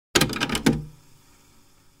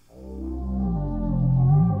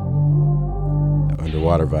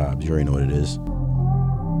underwater vibes. You already know what it is.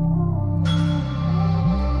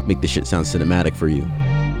 Make this shit sound cinematic for you.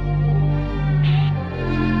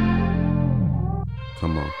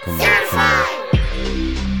 Come on.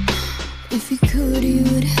 If you could, you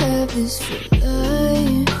would have this for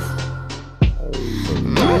life.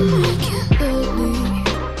 Make it ugly.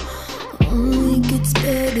 Only gets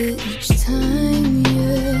better each time,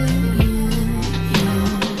 yeah.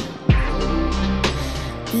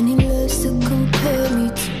 And he loves to compare me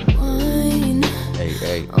to wine.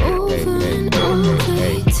 Hey.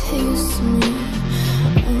 Taste me.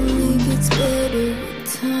 Only gets better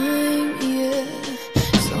with time, yeah.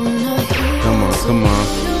 So now here. Come on. Put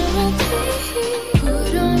on repeat.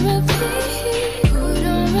 Put on repeat. Put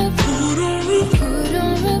on repeat. Put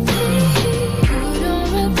on repeat. Put on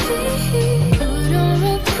repeat. Put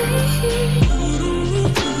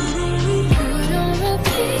on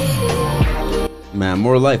repeat. Man,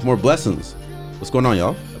 more life, more blessings. What's going on,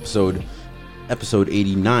 y'all? Episode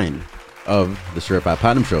 89 of the Certified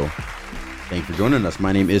Platinum Show. Thank you for joining us.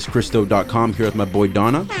 My name is Christo.com, here with my boy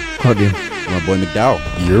Donna. Hugging. And my boy McDowell.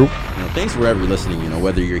 Thanks wherever you're listening,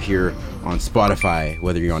 whether you're here on Spotify,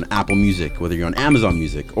 whether you're on Apple Music, whether you're on Amazon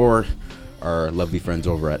Music, or our lovely friends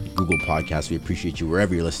over at Google Podcasts. We appreciate you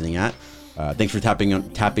wherever you're listening at. Thanks for tapping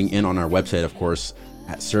in on our website, of course,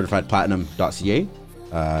 at certifiedplatinum.ca.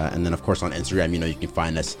 And then, of course, on Instagram, you can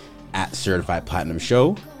find us at Certified Platinum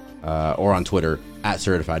Show, or on Twitter at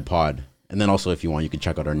Certified Pod. And then also, if you want, you can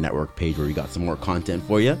check out our network page where we got some more content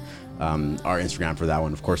for you. Our Instagram for that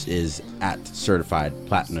one, of course, is at Certified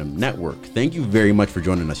Platinum Network. Thank you very much for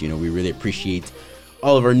joining us. We really appreciate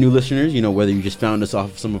all of our new listeners, whether you just found us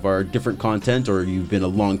off of some of our different content or you've been a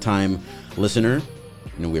long time listener.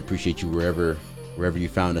 We appreciate you wherever you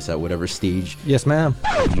found us at whatever stage. Yes, ma'am.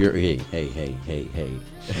 Hey.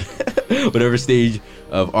 Whatever stage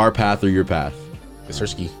of our path or your path.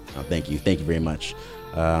 Sirski. Oh, thank you very much.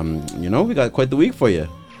 We got quite the week for you.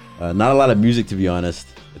 Not a lot of music, to be honest.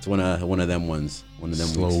 It's one of them ones.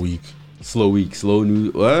 Slow week. Slow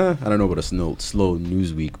news. I don't know about a slow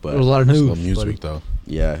news week, but There's a lot of news. Slow news week though.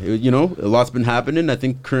 Yeah, a lot's been happening. I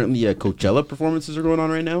think currently Coachella performances are going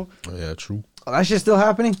on right now. Oh, yeah, true. Oh, that shit's still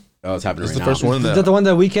happening? Oh, it's happening It's right the now. first one. Is that the one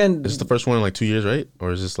that weekend? This is the first one in like 2 years, right?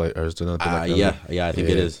 Or is this like, or is it another? Yeah, I think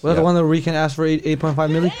it is. Was that the one that weekend asked for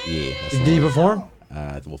 8.5 million? Yeah. Did he perform?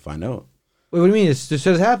 We'll find out. Wait, what do you mean? This shit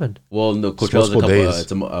has happened. Well, no, Coachella's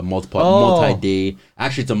it's a multi-day.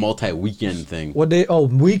 Actually, it's a multi-weekend thing. What day? Oh,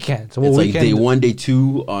 weekend. So what it's weekend? like day 1, day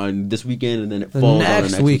 2 on this weekend, and then it falls on the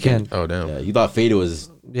next weekend. Oh, damn. Yeah, you thought Fada was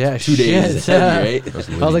 2 shit. days heavy, right?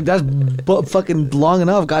 I was like, that's fucking long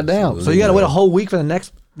enough. Goddamn. So you gotta wait a whole week for the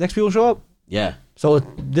next people to show up. Yeah. So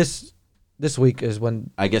this week is when.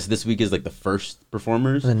 I guess this week is like the first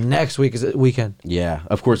performers. And the next week is weekend. Yeah.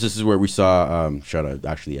 Of course, this is where we saw shout out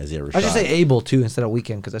actually Isaiah Rashad. I should say Abel too instead of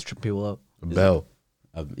weekend because that's tripping people up. Bell.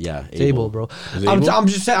 Yeah, It's Abel, bro. Is it I'm Abel?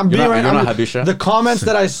 just saying. I'm being right you're now. not Habisha? The comments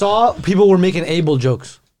that I saw, people were making Abel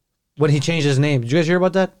jokes when he changed his name. Did you guys hear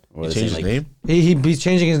about that? Or He they changed say, his like, name? He's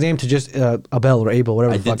changing his name to just Abel or Abel,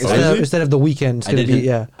 whatever I the fuck. did see- Instead of the weekend, it's gonna be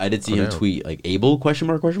yeah. I did see him damn. tweet like Abel question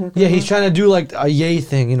mark. Yeah, he's trying to do like a yay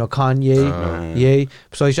thing, Kanye, yay.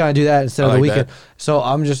 So he's trying to do that instead of I the like weekend. that. So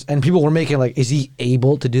I'm just, and people were making like, is he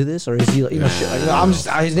able to do this or is he, shit? Like, I'm just,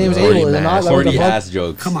 his name is Corny Abel, is it not? Like, what the Corny fuck? ass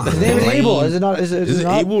jokes. Come on. His name is Abel, is it not? Is Is it it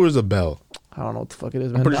not? Abel or is it Bell? I don't know what the fuck it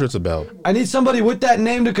is, man. I'm pretty sure it's a Bell. I need somebody with that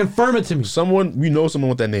name to confirm it to me. Someone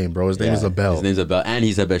with that name, bro. His name is Abel. His name's Abel, and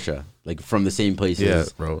he's Habisha, like from the same place Yeah,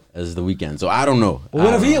 bro. as the weekend. So I don't know.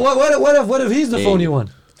 What if he's the phony one?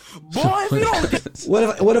 Boy, if you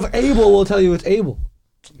don't. What if Abel will tell you it's Abel?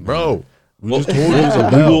 Bro, we Well, just told you it was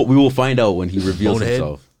a Bell. we will find out when he reveals Bonehead.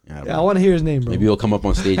 himself. Yeah, I want to hear his name, bro. Maybe he'll come up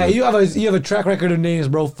on stage. Hey, you have a track record of names,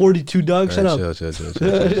 bro. 42 Doug. Shut up.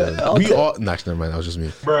 Chill. We all. Actually, never mind. That was just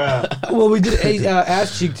me. Well, we did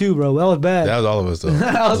ass cheek too, bro. That was bad. That was all of us, though.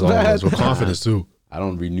 That was all of bad. us. With confidence, too. I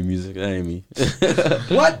don't read new music. That ain't me.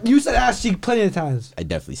 What? You said ass cheek plenty of times. I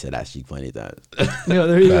definitely said ass cheek plenty of times. Yeah,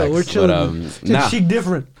 there you go. Facts. We're chilling. But, nah. Cheek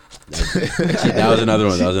different. That was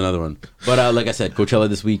another one. But like I said, Coachella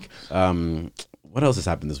this week. What else has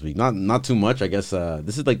happened this week? Not too much, I guess.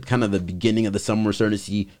 This is like kind of the beginning of the summer. We're starting to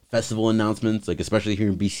see festival announcements, like especially here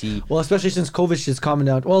in BC. Well, especially since COVID shit's calming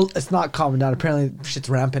down. Well, it's not calming down. Apparently, shit's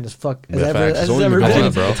rampant as fuck. Yeah, facts. It's only ever been been. going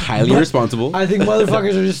up, bro. It's highly irresponsible. I think motherfuckers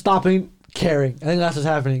are just stopping caring. I think that's what's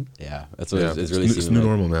happening. Yeah, that's what Yeah, it's really it's seeming new like.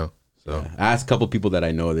 normal now. So I asked a couple people that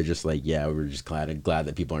I know. They're just like, yeah, we're just glad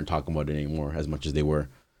that people aren't talking about it anymore as much as they were.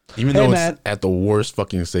 even Hey, though man. it's at the worst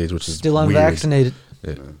fucking stage, which is Still weird. unvaccinated.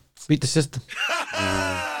 Yeah. Beat the system.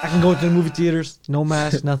 I can go to the movie theaters, no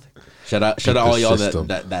mask, nothing. Shout out all y'all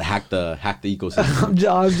that hack the ecosystem.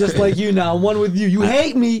 I'm just like you now. I'm one with you. You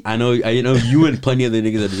hate me. I know you and plenty of the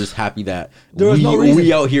niggas that are just happy that there was no reason.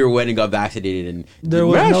 We out here went and got vaccinated and there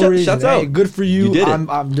was no reason. Shuts hey, out. good for you. You did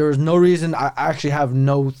it. There was no reason. I actually have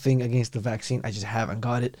no thing against the vaccine. I just haven't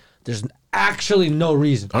got it. There's actually no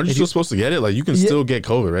reason. Aren't you still supposed to get it? Like you can still get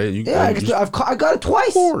COVID, right? I got it twice.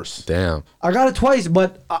 Of course. Damn. I got it twice,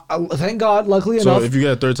 but thank God, luckily So enough. if you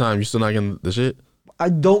get a third time, you still not getting the shit? I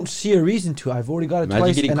don't see a reason to. I've already got it Imagine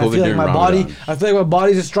twice, getting and COVID I feel like during my Ramadan.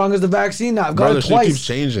 body's as strong as the vaccine now. I've got Bro, the it shit twice. keeps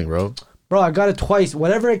changing, bro. Bro, I got it twice.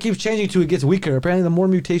 Whatever it keeps changing to, it gets weaker. Apparently, the more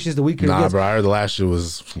mutations, the weaker it Nah, gets. bro, I heard the last shit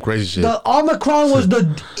was some crazy shit. The Omicron was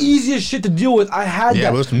the easiest shit to deal with. I had Yeah,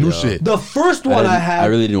 that. but it's some new shit. The first one I had. I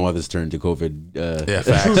really didn't want this turn to COVID. Yeah,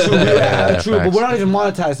 facts. True, Yeah, true. But facts. we're not even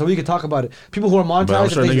monetized, so we can talk about it. People who are monetized, But I'm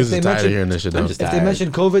sure if niggas they is tired of mention, hearing this shit, though. just if they tired.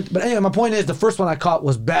 mention COVID. But anyway, my point is, the first one I caught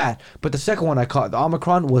was bad, but the second one I caught, the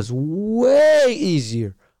Omicron, was way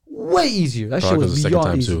easier. Way easier. That shit Probably was the second beyond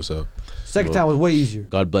time easy. too, so. Second time was way easier.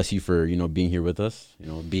 God bless you for being here with us.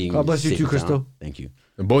 Being God bless you safe too, and Christo. sound. Thank you.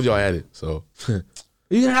 And both y'all had it, so.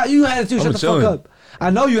 You had it too. I Shut was the chilling. fuck up. I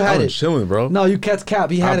know you had I it. was chilling, bro. No, you cat's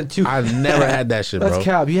cap. He had it too. I never had that shit, bro. That's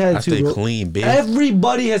cap. You had it I too, stay bro. clean, bitch.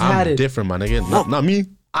 Everybody has had I'm it. different, my nigga. No, not me.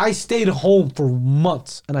 I stayed home for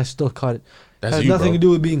months and I still caught it. That's has you, nothing bro. to do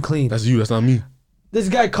with being clean. That's you. That's not me. This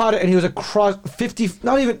guy caught it and he was across 50,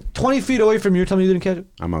 not even 20 feet away from you. You're telling me you didn't catch it?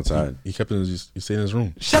 I'm outside. He kept he stayed in his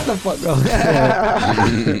room. Shut the fuck up.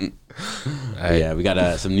 But yeah, we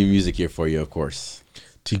got some new music here for you, of course.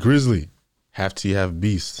 T Grizzly, half T, half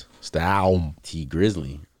Beast. Style. T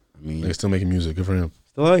Grizzly. I mean, Nigga still making music. Good for him.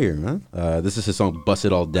 still out here, man. This is his song "Bust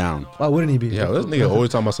It All Down." Why wouldn't he be? Yeah, this nigga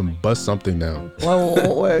always talking about some bust something down.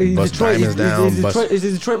 Well, he's Bust Detroit. diamonds down, He's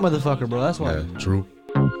a Detroit motherfucker, bro. That's why. Yeah, true.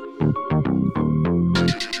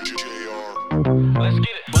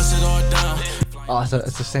 Bust it all down. Oh,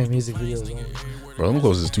 it's the same music video. Bro, them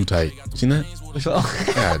clothes is too tight. You seen that?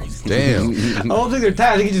 God damn. I don't think they're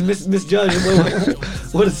tight. I think he just misjudged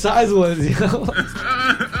what his size was. You know?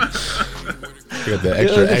 You got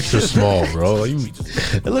the extra small, bro. Like,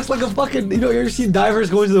 It looks like a fucking. You ever seen divers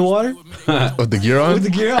go into the water with the gear on? with the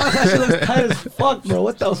gear on? That shit looks tight as fuck, bro.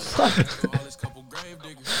 What the fuck?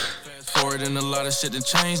 Forward and a lot of shit to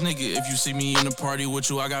change, nigga. If you see me in the party with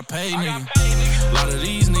you, I got paid, nigga. A lot of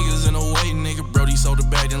these niggas in the way, nigga. Brody sold the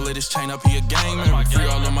bag and lit his chain up, he a gang member. Free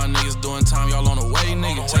all of my niggas doing time, y'all on the way,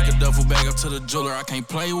 nigga. Take a duffel bag up to the jeweler, I can't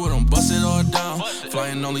play with them. Bust it all down.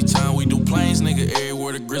 Flying only time we do planes, nigga.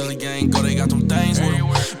 Everywhere the Grizzly gang go, they got them things with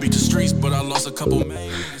them. Beat the streets, but I lost a couple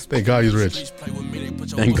main niggas. Thank God he's rich.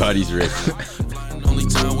 Thank God he's rich. Only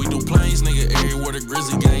time we do planes, nigga. Everywhere the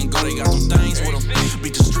Grizzly gang go, they got some things with them.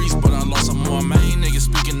 Beat the streets, but I lost some more main niggas.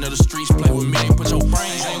 Speaking of the streets, play with me, they put your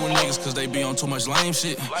brains. Hang with niggas cause they be on too much lame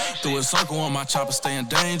shit. Through a circle on my chopper, staying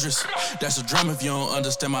dangerous. That's a drum if you don't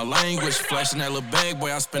understand my language. Flashing that little bag,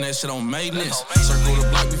 boy, I spend that shit on maintenance. Circle the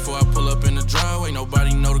block before I pull up in the driveway.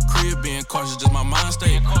 Nobody know the crib, being cautious, just my mind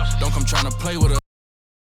state. Don't come trying to play with us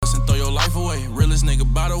and throw your life away. Realest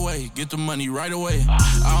nigga, by the way, get the money right away.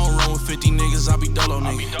 I don't roll with 50 niggas, I be dolo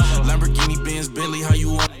nigga. Lamborghini, Benz, Bentley, how you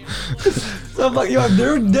want? So I'm like, yo,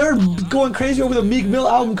 they're going crazy over the Meek Mill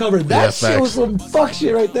album cover. That Yeah, shit facts. was some fuck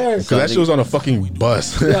shit right there. Cause that shit was on a fucking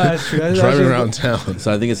bus. Yeah, that's true. That's Driving actually- around town.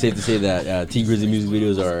 So I think it's safe to say that T Grizzly music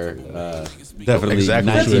videos are definitely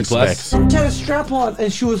Exactly what you 19 plus. expect. She had a strap on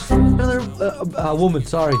and she was another woman.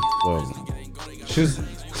 Sorry, Whoa. she was.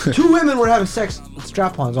 Two women were having sex with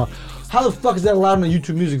strap-ons on. How the fuck is that allowed in a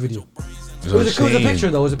YouTube music video? It was a picture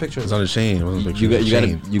though. It was a picture. It's on a chain. It wasn't a picture. You It was a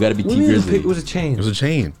chain. gotta be What do T you mean Grizzly. it was a chain? It was a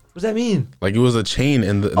chain. What does that mean? Like it was a chain,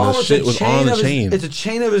 and the it's shit a was chain on the of his- chain. It's a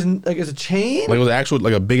chain of his. Like it's a chain. Like it was actual,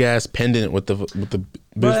 like a big ass pendant with the bitch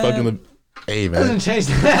Man. fucking. Hey That doesn't man. change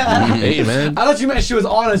that. Hey man. I thought you meant she was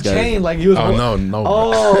on a guy- chain, like he was. Oh no.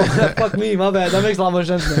 Oh, fuck me, my bad. That makes a lot more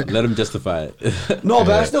sense now. Let him justify it. No, but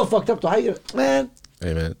Yeah. I still fucked up though. How you, man?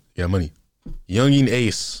 Hey man. Yeah, money. Youngin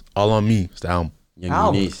Ace, all on me. Style. Young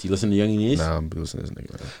Album. Ace. You listen to Young Ace? Nah, I'm listening to this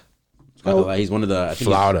nigga, man. Not gonna lie, he's one of the.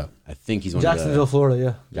 Florida. I think he's one Jacksonville, of Florida.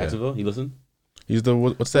 Yeah. the. Jacksonville. You listen? He's the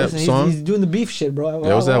what's that Listen, song? He's doing the beef shit, bro.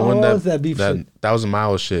 Yeah, what's that one What's that beef shit? 1,000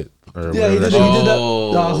 Mile shit? Or Yeah, he whatever did. that He shit did that.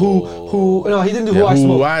 Oh. Who? No, he didn't do Yeah, Who I Who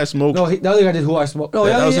Smoke. I Smoke. No, the other guy did Who I Smoke. No,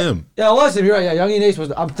 Yeah, that Young was E- him. Yeah, it was him. You're right. Yeah, Young E. Ace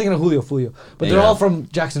was. I'm thinking of Julio. But they're Yeah. all from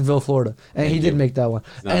Jacksonville, Florida, and he did make that one.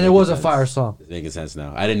 not And it was a making fire sense. song. It's making sense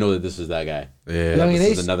now. I didn't know that this was that guy. Yeah. Young This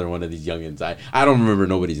Ace? is another one of these youngins. I don't remember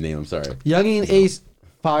nobody's name. I'm sorry. Young E. Ace,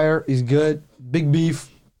 fire. He's good. Big beef.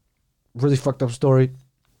 Really fucked up story.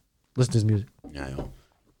 Listen to his music. Yeah, I know.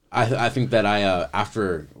 I think that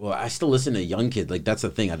I still listen to Young Kid. Like that's the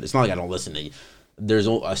thing. It's not like I don't listen to there's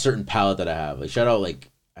a certain palette that I have. Like shout out, like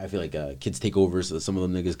I feel like Kids Take Over. So some of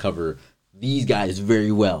them niggas cover these guys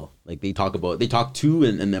very well. Like they talk to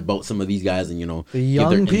and about some of these guys, and the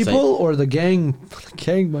young people or the gang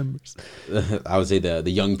members. I would say the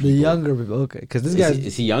young people. The younger people. Okay, because this guy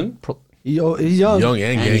is he young? He's young. Young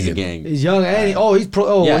and He's a gang. gang. He's young and he's pro.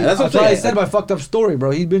 Oh, yeah, that's what I said. My fucked up story,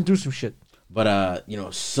 bro. He's been through some shit. But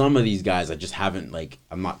some of these guys I just haven't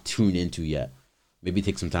I'm not tuned into yet. Maybe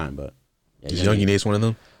take some time, but Is Young Ace one of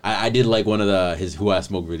them? I did like one of his Who I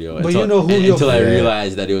Smoke video. But until I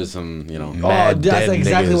realized that it was some Mad that's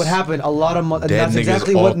exactly what happened. A lot of that's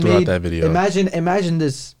exactly what made that video. Imagine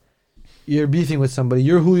this. You're beefing with somebody.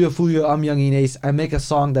 You're Julio, I'm Young Ace. I make a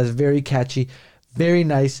song that's very catchy, very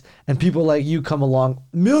nice, and people like you come along.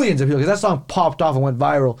 Millions of people, because that song popped off and went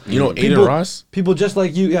viral. You know Aiden Ross? People just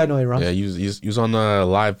like you. Yeah, I know Aiden Ross. Yeah, he was on the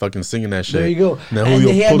live fucking singing that shit. There you go. And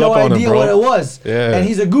he had no idea what it was. Yeah. And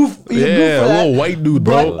he's a goof. He's a little white dude,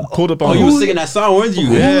 bro. Pulled up on you was singing that song, weren't you?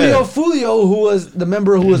 Julio, who was the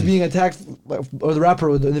member who was being attacked, or the rapper,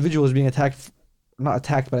 or the individual was being attacked, not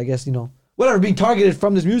attacked, but I guess, whatever, being targeted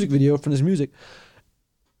from this music video, from this music.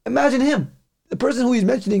 Imagine him. The person who he's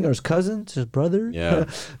mentioning are his cousins, his brother. Yeah.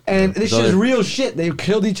 And this shit is real shit. They've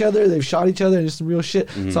killed each other, they've shot each other, and it's some real shit.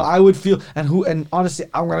 So I would feel, and honestly,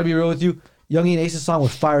 I'm gonna be real with you. Young and Ace's song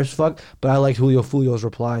was fire as fuck, but I liked Julio Fulio's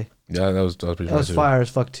reply. Yeah, that was pretty That was fire as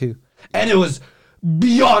fuck too. And it was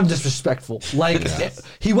beyond disrespectful. Like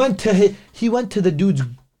he went to the dude's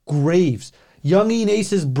graves. Young and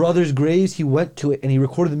Ace's brother's graves, he went to it and he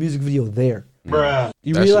recorded the music video there. Bruh.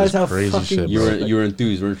 You realize how crazy fucking shit, you were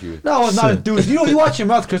enthused, weren't you? No, I was not enthused. You watch your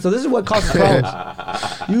mouth, Crystal. This is what causes problems.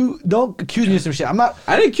 You don't accuse me of some shit. I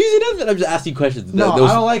didn't accuse you of nothing. I'm just asking questions. No,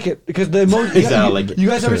 I don't like it because the emoji. I don't like it. You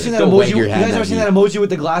guys ever seen that emoji? You guys ever seen that emoji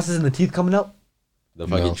with the glasses and the teeth coming out? The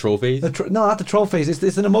fucking troll face? No, not the troll face.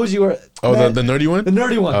 It's an emoji where... Oh, the nerdy one? The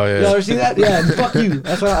nerdy one. Oh, yeah. You ever seen that? Yeah, fuck you.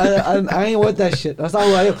 That's why I ain't with that shit. That's not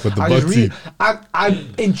who I am. With the buck teeth.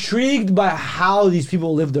 I'm intrigued by how these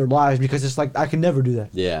people live their lives because it's like, I can never do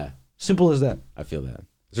that. Yeah. Simple as that. I feel that.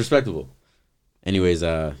 It's respectable. Anyways,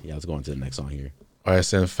 let's go on to the next song here.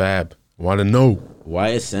 YSN Fab. Want to know?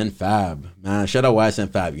 YSN Fab. Man, shout out YSN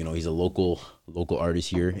Fab. He's a local artist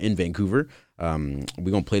here in Vancouver. We're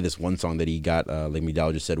going to play this one song that he got, like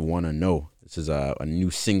Midal just said, Wanna Know. This is a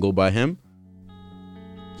new single by him.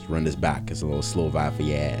 Let's run this back. It's a little slow vibe for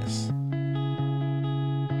your ass.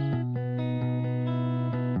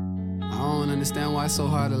 I don't understand why it's so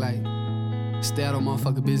hard to stay out of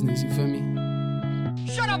motherfucking business, you feel me?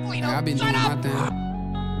 Shut up, Lino. I've been doing my thing.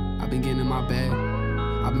 I've been getting in my bag.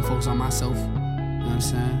 I've been focused on myself. You know what I'm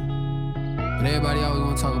saying? But everybody always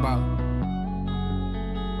want to talk about,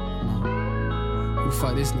 who the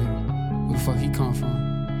fuck this nigga? Who the fuck he come from?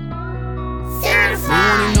 They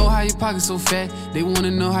wanna know how your pocket's so fat. They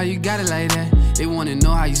wanna know how you got it like that. They wanna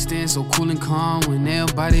know how you stand so cool and calm when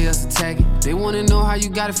everybody else attacking. They wanna know how you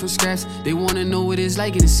got it from scratch. They wanna know what it's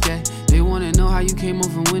like in the scat. They wanna know how you came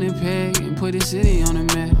up from Winnipeg and put this city on the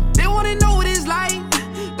map. They wanna know what it's like.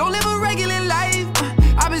 Don't live a regular life.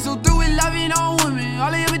 I've been so through with loving all women.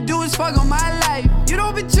 All I ever do is fuck on my life. You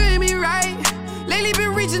don't be treating me right. Lately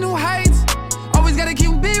been reaching new heights. Always gotta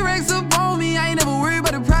keep big racks up on me. I ain't never worried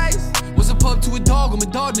about the price. Was a pup to a dog, I'm a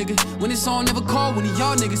dog nigga. When it's on, never call one of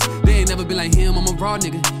y'all niggas. They ain't never been like him, I'm a raw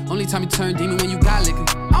nigga. Only time you turn demon when you got liquor.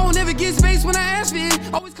 I won't ever get space when I ask for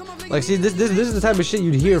it. Always come up like see, this is the type of shit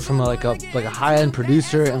you'd hear from like a high-end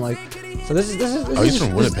producer and like. So this is. Oh, he's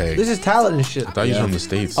from Winnipeg. This is talent and shit. I thought he was from the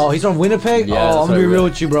States. Oh, he's from Winnipeg? Yeah, I'm gonna be real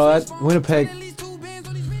with you, bro. Winnipeg.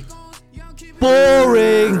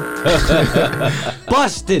 Boring.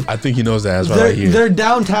 Busted. I think he knows that. That's why I hear. Their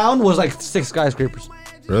downtown was like 6 skyscrapers.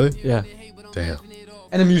 Really? Yeah. Damn.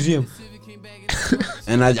 And a museum.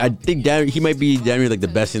 And I think he might be damn near like the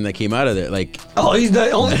best thing that came out of there. Like, oh, he's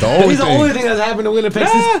the only thing that's happened to Winnipeg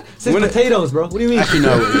since potatoes, bro. What do you mean? Actually,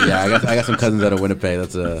 no. Yeah, I got some cousins out of Winnipeg.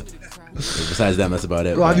 That's besides them, that's about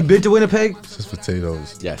it. Bro, have you been to Winnipeg? It's just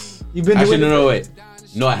potatoes. Yes. You've been to Winnipeg? Winnipeg? No, wait.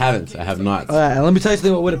 No, I haven't. I have not. All right, let me tell you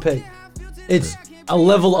something about Winnipeg. It's a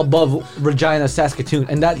level above Regina, Saskatoon,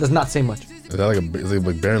 and that does not say much. Is that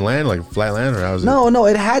like barren land, like flat land, or how is it? No, it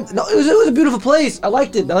was a beautiful place. I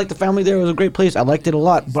liked it. I liked the family there. It was a great place. I liked it a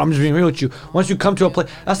lot. But I'm just being real with you. Once you come to a place,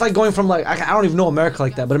 that's like going from like I don't even know America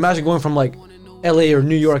like that. But imagine going from like L.A. or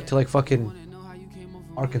New York to like fucking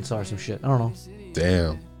Arkansas or some shit. I don't know.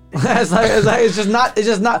 Damn. it's just not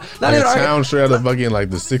like even a town straight out of fucking like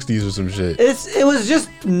the 60s or some shit. It was just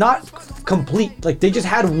not complete. Like they just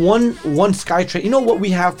had one SkyTrain. You know what we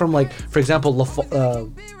have from like, for example,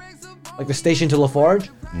 like the station to Lafarge?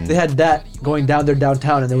 They had that going down there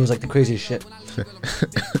downtown, and it was like the craziest shit.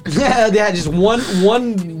 Yeah, they had just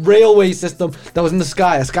one railway system that was in the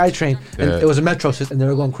sky, a sky train, and it was a metro system, and they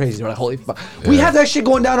were going crazy. They were like, holy fuck. We have that shit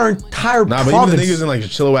going down our entire Nah, province. but even the niggas in like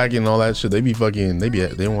Chilliwack and all that shit, they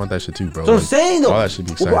don't want that shit too, bro. That's what I'm saying, though. All that shit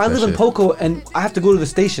be exciting. Well, I live in shit. Poco, and I have to go to the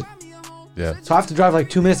station. Yeah. So I have to drive like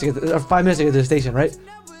 2 minutes to get or 5 minutes to get to the station, right?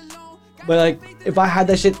 But like, if I had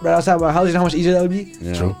that shit right outside my house, you know how much easier that would be?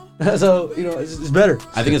 Yeah. True. So, you know, it's better.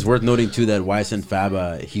 I think it's worth noting too that YSN Fab,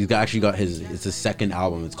 actually got it's his second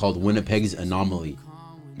album. It's called Winnipeg's Anomaly.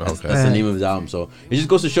 That's the name of his album. So it just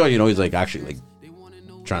goes to show, you know, he's like actually like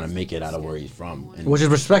trying to make it out of where he's from, and Which is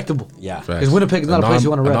respectable. yeah, Because Winnipeg is not a place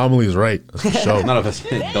you want to rep. Anomaly is right. That's for sure. none of us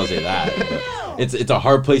don't say that. But it's a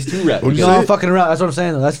hard place to rep. What'd you No, say? I'm fucking around. That's what I'm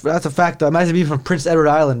saying, though. That's a fact, though. Imagine being from Prince Edward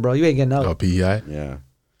Island, bro. You ain't getting out. Oh, PEI? Yeah.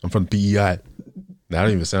 I'm from PEI. That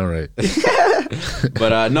don't even sound right.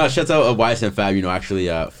 But no, shouts out YSN Fab. You know, actually,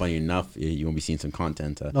 funny enough, you're gonna be seeing some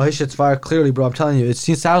content. No, his shit's fire. Clearly, bro. I'm telling you,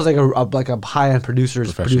 sounds like a high end producer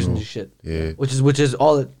is producing this shit. Yeah. Which is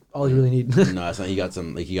all you really need. No, it's not. He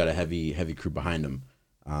got a heavy crew behind him.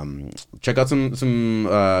 Check out some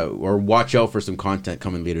or watch out for some content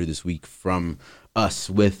coming later this week from us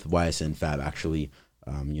with YSN Fab. Actually,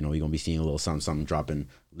 you know, you're gonna be seeing a little something dropping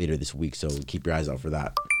later this week, so keep your eyes out for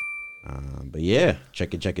that. But yeah,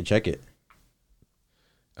 check it.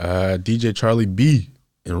 DJ Charlie B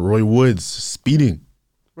and Roy Woods speeding.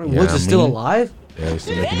 Woods is still alive? Yeah, he's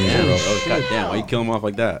still making music, Damn, bro. bro. Goddamn, why you kill him off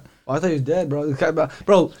like that? Oh, I thought he was dead, bro.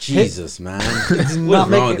 Bro, Jesus, man. he's What's not wrong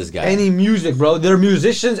with making this guy? any music, bro. They're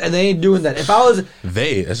musicians and they ain't doing that. If I was,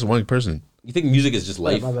 That's one person. You think music is just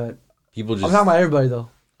life? my bad. People I'm just talking about everybody though.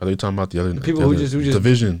 Are they talking about the other People the who other just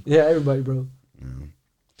division? Yeah, everybody, bro.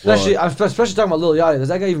 Well, Especially talking about Lil Yachty. Does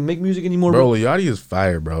that guy even make music anymore, Bro, bro? Lil Yachty is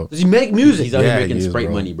fire, bro. Does he make music? he's out here Yeah, making he is, Sprite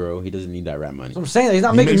bro. money, bro. He doesn't need that rap money. That's what I'm saying. He's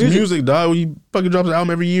not He making makes music. music, dog. He fucking drops an album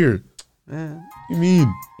every year. Yeah. You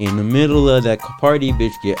mean? In the middle of that party,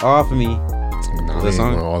 bitch, get off of me. Nah, that they ain't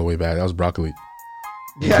song? going all the way back. That was Broccoli.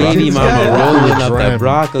 Yeah, Baby yeah, mama yeah. rolling up that Ram.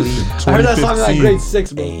 broccoli. I heard that song in like 2015. grade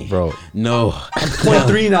 6, bro. Hey, Bro, no.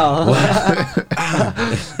 23 now.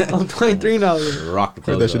 I'm 23 now. Rock the heard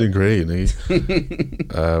clothes that shit up. in grade,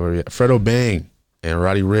 nigga. Where we at? Fredo Bang and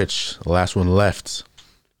Roddy Rich, the last one left.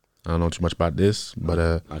 I don't know too much about this, but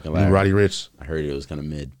Not gonna lie. Roddy Rich. I heard it was kind of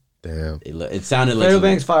mid. Damn. It sounded like Fredo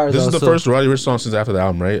Bang's fire, This though. is the so- first Roddy Rich song since after the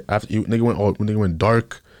album, right? After nigga went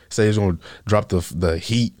dark, say he's gonna drop the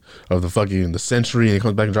heat of the fucking the century, and he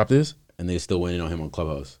comes back and drop this. and they still winning on him on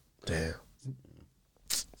Clubhouse. Damn,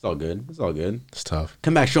 It's all good. It's all good. it's tough.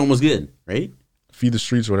 Come back, show him what's good, right? Feed the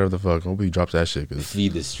streets, or whatever the fuck. Hopefully he drops that shit, cause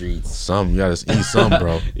Feed the streets. you gotta eat some,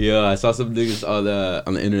 bro. Yeah, I saw some niggas on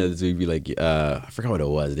the internet this week be like, I forgot what it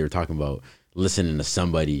was. They were talking about listening to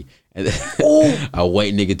somebody, and a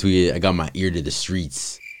white nigga tweeted, "I got my ear to the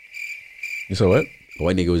streets." You said what? A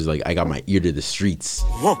white nigga was like, "I got my ear to the streets."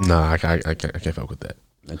 Nah, I can't fuck with that.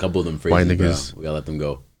 A couple of them phrases, White bro. niggas. We gotta let them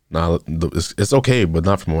go. Nah, it's okay, but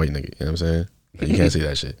not from a white nigga. You know what I'm saying? Like, you can't say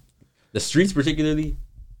that shit. The streets, particularly,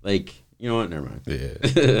 like, you know what? Never mind.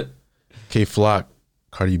 Yeah. K Flock,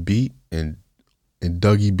 Cardi B, and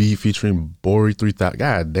Dougie B featuring Bori 3000.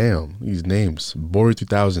 God damn, these names. Bori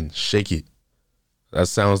 3000, Shake It. That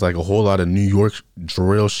sounds like a whole lot of New York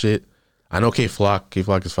drill shit. I know K Flock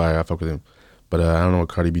is fire. I fuck with him. But I don't know what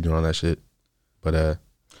Cardi B doing on that shit. But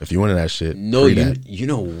if you into that shit, No, free that. you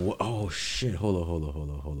know what? Oh shit! Hold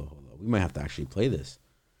on. We might have to actually play this.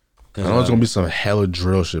 I know it's gonna be some hella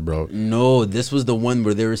drill shit, bro. No, this was the one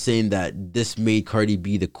where they were saying that this made Cardi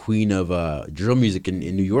B the queen of drill music in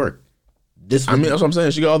New York. This I mean, that's what I'm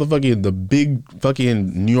saying. She got all the big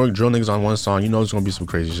fucking New York drill niggas on one song. You know it's gonna be some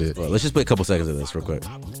crazy shit. Well, let's just play a couple seconds of this real quick.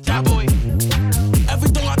 That boy.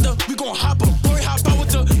 Everything out there, we gon' hop up. Boy, hop out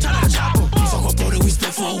with the time chopper. Fuck up, bro, that we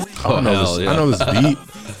spent for a week. Oh, hell yeah. I know this beat.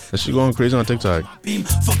 That shit going crazy on TikTok. Beam,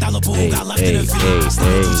 fuck that little boo, got left in the feed.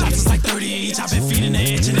 Shots is like 30 each. I've been feeding the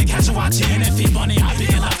itch and they catch a watch and feed bunny. I've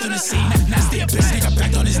been left in the scene. Nasty a bitch, nigga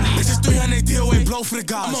back on his knees. This is 300 deal, ain't blow for the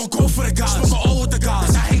guys. I'm on go for the guys. Smoke all with the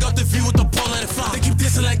guys. I hang out the view with the pole, let it fly. They keep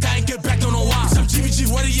dissing like I ain't get back, don't know why. Some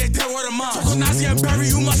GBG, what are you, dead word of mine? Talk on Nazi and Barry,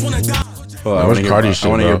 you must wanna die. Oh, I was want to Cardi hear, shit, I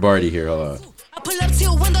wanna hear bro. Barty here. Hold on. I pull up to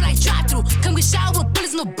your window like drive through. Come get showered with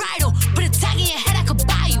bullets, no bridle. Put a tag in your head, I could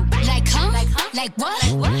buy you. Like, huh? Like what?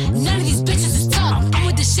 None of these bitches is tough. I'm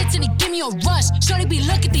with the shit till they give me a rush. Shorty be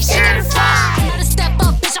looking, these shit got fresh. I gotta step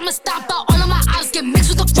up, bitch, I'ma stop out. All of my ops get mixed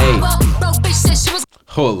with the rubber. Bro, bitch said she was.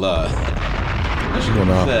 Hold up. That shit going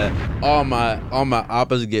on. All my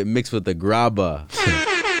oppas get mixed with the grabba.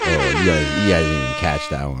 Oh, you guys didn't catch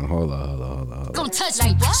that one. Hold on. Gon' touch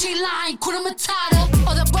like she lying, Kuna Matata.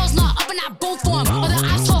 All the bros not up and I boom for him. All the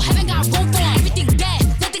ops so heaven got room for him. Everything dead,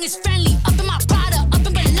 nothing is friendly. Up in my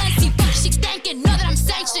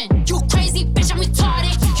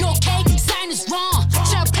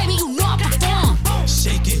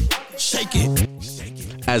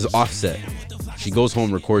as Offset. She goes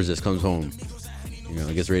home, records this, comes home,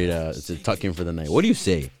 gets ready to tuck in for the night. What do you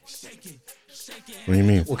say? What do you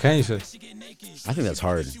mean? What can you say? I think that's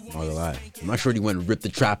hard. I'm not gonna lie. I'm not sure he went and ripped the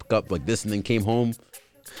trap up like this and then came home.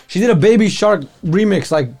 She did a Baby Shark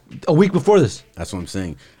remix like a week before this. That's what I'm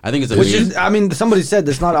saying. I think it's Which is, I mean, somebody said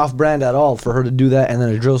that's not off-brand at all for her to do that and then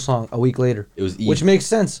a drill song a week later. It was which makes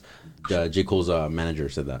sense. J. Cole's manager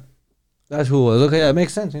said that. That's who it was. Okay, yeah, it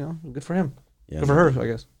makes sense. Good for him. Yeah, good for her, I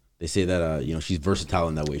guess. They say that she's versatile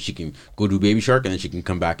in that way. She can go do Baby Shark and then she can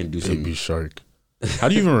come back and do some Baby Shark. How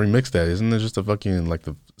do you even remix that? Isn't it just a fucking like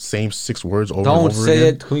the same 6 words over and over again? Don't say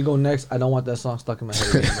it. Can we go next? I don't want that song stuck in my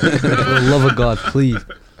head. For the love of God, please.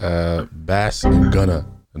 Bass and Gunna.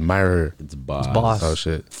 Admire her. It's Boss. It's Boss. Oh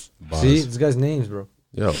shit. Boss. See, this guy's names, bro.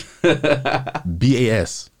 Yo.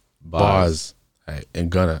 BAS. Boz. Right.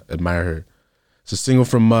 And Gunna. Admire her. It's a single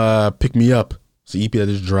from Pick Me Up. It's the EP that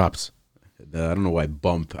just dropped. I don't know why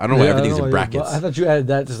bump. I don't know why everything's in brackets. I thought you added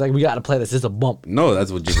that. Just like we got to play this. It's a bump. No,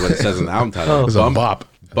 that's just what it says in the album title. It's a bop.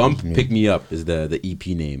 Bump, Pick Me Up is the EP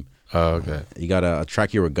name. Oh, okay. You got a track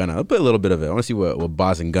here with Gunna. I'll put a little bit of it. I want to see what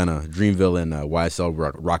Boz and Gunna, Dreamville and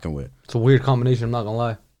YSL rocking with. It's a weird combination. I'm not gonna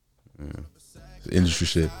lie. Industry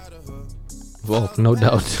shit. Well, no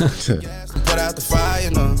doubt. Put out the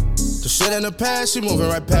fire, no. The shit in the past, she moving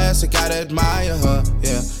right past it. Gotta admire her,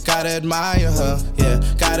 yeah. Gotta admire her,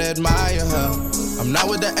 yeah. Gotta admire her. I'm not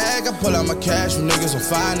with the egg, I pull out my cash, you niggas will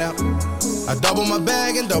find out. I double my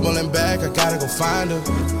bag and doubling back, I gotta go find her.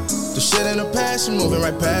 The shit in the past, she moving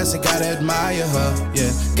right past it. Gotta admire her,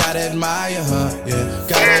 yeah. Gotta admire her, yeah.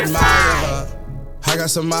 Gotta admire her. I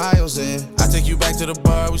got some miles in. I take you back to the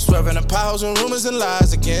bar. We swerving the piles and rumors and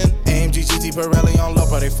lies again. AMG GT Pirelli on low,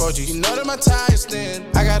 but they 4G. You know that my tires thin.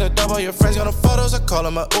 I got to double your friends got no photos. I call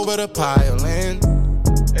them a Uber to pile in.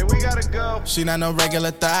 Hey, we gotta go. She not no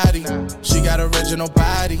regular thotty. She got original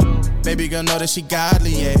body. Baby girl know that she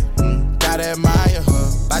godly, yeah. Gotta admire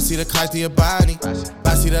her. I see the Clyde, the Abani.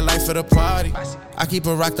 I see the life of the party. I keep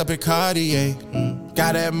her rocked up in Cartier.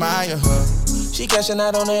 Gotta admire her. She cashing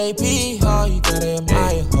out on the AP, oh, you gotta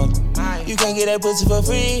admire her. You can't get that pussy for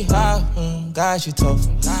free, God, she tough.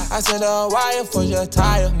 I sent her a wire for your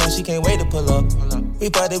tire, now she can't wait to pull up. We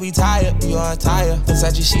bout to be tired, we all tired.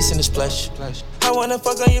 Versace sheets in the splash. I wanna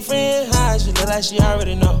fuck on your friend, she look like she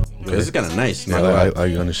already know. Yo, this is kind of nice. I like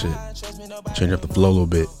Gunna shit. Change up the flow a little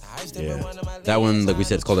bit. Yeah, that one, like we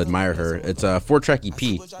said, it's called Admire Her. It's a 4-track EP.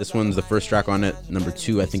 This one's the first track on it. Number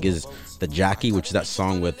 2, I think, is the Jackie, which is that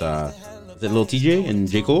song with is it Lil TJ and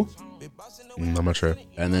J. Cole? I'm not sure.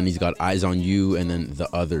 And then he's got Eyes on You, and then the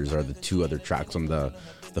others are the 2 other tracks on the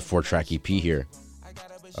 4-track EP here.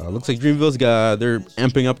 Looks like Dreamville's they're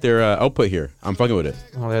amping up their output here. I'm fucking with it.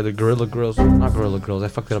 Oh, they had the Gorilla Grills. Not Gorilla Grills. I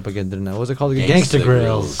fucked it up again, didn't I? What was it called again? Gangsta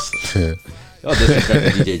Grills. Oh,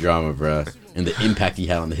 disrespect the DJ drama, bruh. And the impact he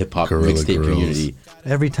had on the hip-hop mixtape community.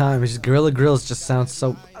 Every time. It's just Gorilla Grills just sounds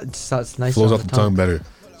so... It's nice. Flows off the tongue better.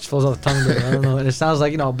 Just flows off the tongue better. I don't know. And it sounds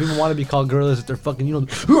like, people want to be called gorillas if they're fucking,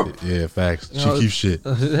 Yeah, facts. She keeps shit.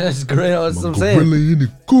 That's great. That's what I'm saying. Gorilla in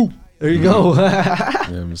the coop. There you go. You know what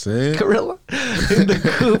I'm saying? Gorilla in the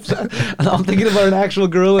coop. I'm thinking about an actual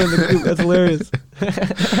gorilla in the coop. That's hilarious.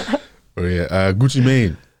 Oh, yeah. Gucci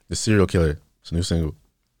Mane, The Serial Killer. It's a new single.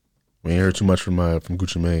 We ain't heard too much from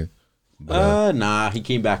Gucci Mane. But, nah, he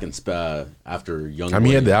came back and after Young Boy. I mean,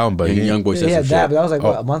 he had the album, but Young Boy said yeah, some that, shit. but that was like,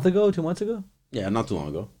 what, a month ago? 2 months ago? Yeah, not too long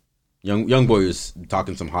ago. Young Boy was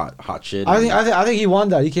talking some hot shit. I think he won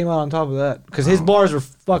that. He came out on top of that because his bars were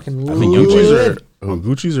fucking. I think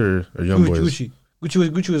Gucci's or Young Boy's?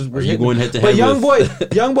 Gucci was. Are you going head to head?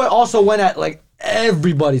 But Young Boy also went at like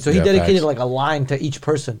everybody, so he dedicated like a line to each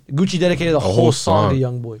person. Gucci dedicated a whole song to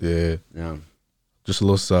Young Boy. Yeah. Just a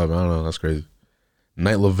little sub. I don't know. That's crazy.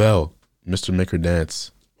 Night Lavelle, Mr. Make Her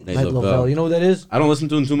Dance. Night Lavelle. You know what that is? I don't listen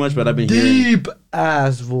to him too much, but I've been hearing deep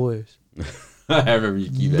ass voice. I remember you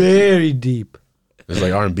keep very deep. It's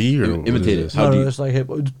like R&B or imitate it. How deep? It's like hip.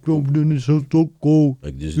 Like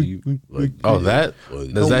this deep. That?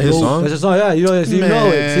 Is that his song? That's his song. Yeah, you know it. See,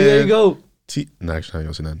 there you go. No, actually, I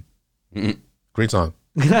ain't gonna say nothing. Great song.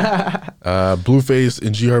 Blueface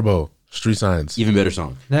and G Herbo. Street Signs. Even better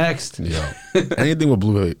song. Next. Yeah. Anything with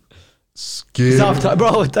Blueface.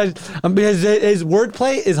 Bro, his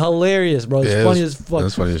wordplay is hilarious, bro. It's funny as fuck.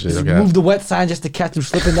 That's funny as shit. Okay. Move the wet sign just to catch him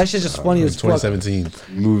slipping. That shit's just funny as fuck.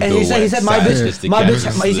 2017. And he said my bitch.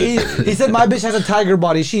 He said my bitch has a tiger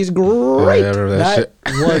body. She's great. Yeah, that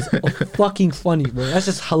was fucking funny, bro. That's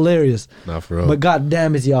just hilarious. Nah, for real. But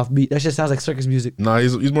goddamn, is he offbeat? That shit sounds like circus music. Nah,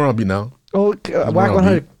 he's more on beat now. Oh, Whack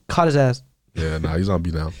 100 caught his ass. Yeah, nah, he's on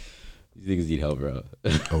beat now. These niggas need help, bro.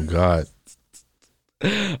 Oh God.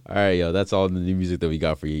 All right, yo, that's all the new music that we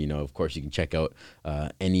got for you. You know, of course, you can check out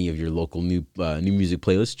any of your local new music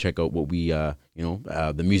playlists. Check out what we,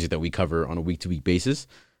 the music that we cover on a week-to-week basis.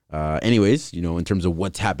 Anyways, you know, in terms of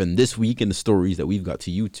what's happened this week and the stories that we've got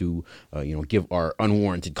to you to, give our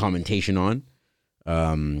unwarranted commentation on.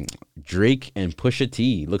 Drake and Pusha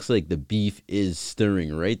T. Looks like the beef is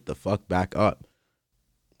stirring right the fuck back up.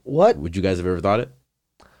 What? Would you guys have ever thought it?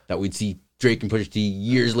 That we'd see Drake and Pusha T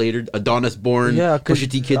years later, Adonis born, Pusha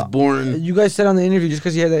T kids born. You guys said on the interview, just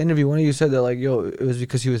because he had that interview, one of you said that like, yo, it was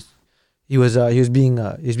because he was being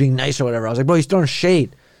nice or whatever. I was like, bro, he's throwing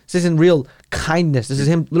shade. This isn't real kindness. This is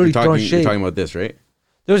him literally throwing shade. You're talking about this, right?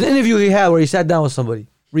 There was an interview he had where he sat down with somebody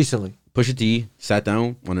recently. Pusha T sat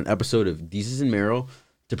down on an episode of Desus and Mero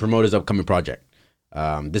to promote his upcoming project.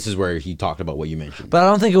 This is where he talked about what you mentioned. But I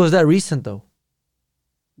don't think it was that recent though.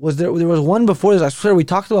 There was one before this. I swear we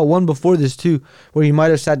talked about one before this too, where he might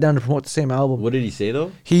have sat down to promote the same album. What did he say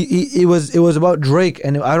though? It was about Drake,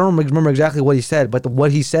 and I don't remember exactly what he said, but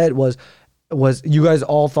what he said was you guys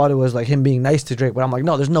all thought it was like him being nice to Drake, but I'm like,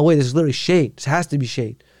 no, there's no way. This is literally shade. This has to be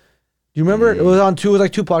shade. Do you remember? It was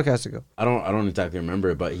like two podcasts ago. I don't exactly remember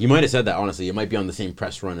it, but he might have said that. Honestly, it might be on the same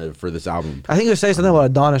press run for this album. I think he was saying something about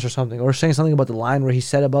Adonis or something, or saying something about the line where he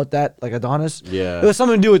said about that, like Adonis. Yeah, it was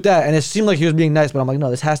something to do with that, and it seemed like he was being nice, but I'm like,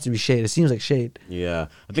 no, this has to be shade. It seems like shade. Yeah,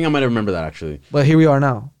 I think I might have remembered that actually. But here we are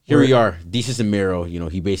now. Here we are. Desus and Mero. You know,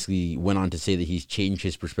 he basically went on to say that he's changed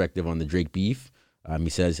his perspective on the Drake beef. He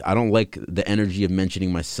says, I don't like the energy of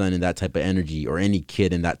mentioning my son in that type of energy, or any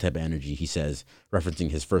kid in that type of energy, he says,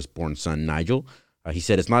 referencing his firstborn son, Nigel. He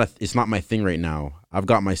said, it's not my thing right now. I've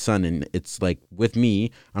got my son, and it's like, with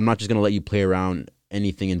me, I'm not just going to let you play around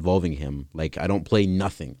anything involving him. Like, I don't play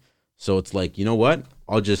nothing. So it's like, you know what?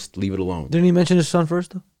 I'll just leave it alone. Didn't he mention his son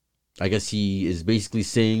first, though? I guess he is basically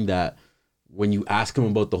saying that when you ask him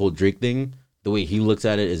about the whole Drake thing, the way he looks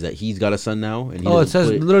at it is that he's got a son now. And it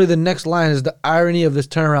says literally the next line is, the irony of this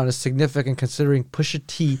turnaround is significant considering Pusha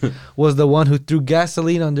T was the one who threw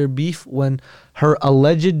gasoline on their beef when her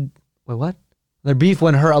alleged... Wait, what? Their beef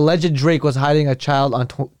when her alleged Drake was hiding a child on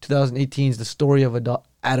 2018's The Story of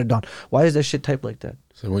Adidon. Why is that shit typed like that?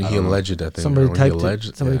 So when he alleged that thing. Somebody typed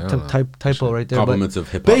it. Somebody typo right there. Compliments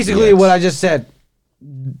of hip-hop. Basically, what I just said,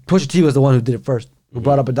 Pusha T was the one who did it first. Who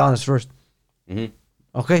brought up Adonis first. Mm-hmm.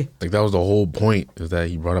 Okay. Like, that was the whole point, is that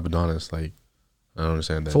he brought up Adonis. Like, I don't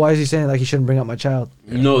understand that. So why is he saying, like, he shouldn't bring up my child?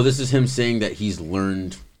 No, this is him saying that he's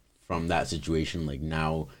learned from that situation. Like,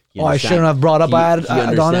 now... I shouldn't have brought up Adonis. He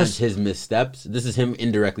understands his missteps. This is him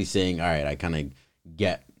indirectly saying, all right, I kind of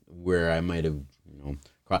get where I might have,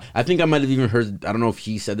 I think I might have even heard, I don't know if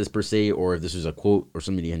he said this per se, or if this was a quote or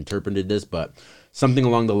somebody interpreted this, but something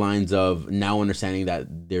along the lines of now understanding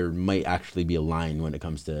that there might actually be a line when it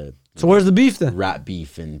comes to... So where's the beef then? Rap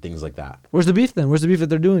beef and things like that. Where's the beef then? Where's the beef that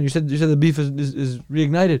they're doing? You said the beef is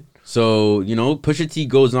reignited. So, Pusha T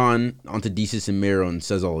goes onto Desus and Mero and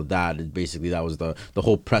says all of that. And basically, that was the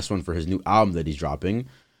whole press run for his new album that he's dropping.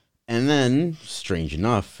 And then, strange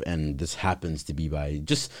enough, and this happens to be by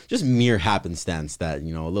just mere happenstance that, a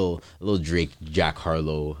little Drake Jack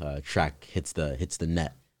Harlow track hits the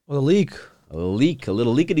net. Well, a leak. A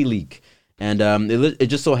little leakity leak. And it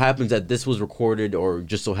just so happens that this was recorded, or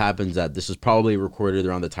just so happens that this was probably recorded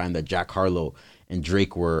around the time that Jack Harlow and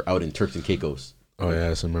Drake were out in Turks and Caicos. Oh,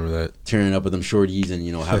 yeah, I remember that. Turning up with them shorties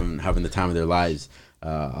and, having the time of their lives.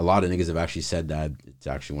 A lot of niggas have actually said that it's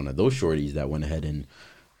actually one of those shorties that went ahead and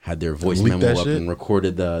had their voice memo up and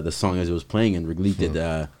recorded the song as it was playing and leaked it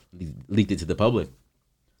to the public.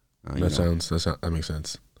 That makes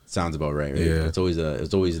sense. Sounds about right? Yeah. It's always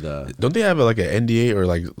the... Don't they have like an NDA or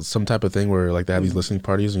like some type of thing where like they have these listening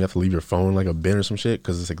parties and you have to leave your phone like a bin or some shit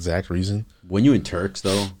because it's the exact reason? When you in Turks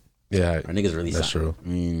though, yeah, our niggas really that's true. I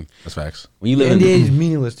mean, that's facts. When you live NDA is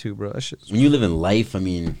meaningless too, bro. That shit's... When you live in life, I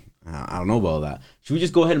mean, I don't know about that. Should we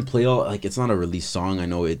just go ahead and play all, like, it's not a released song. I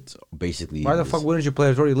know it's basically... Why the fuck wouldn't you play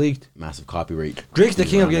it? It's already leaked. Massive copyright. Drake's the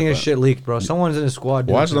king of getting his shit leaked, bro. Someone's in his squad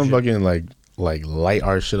doing Watch them fucking like light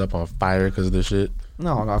our shit up on fire because of this shit.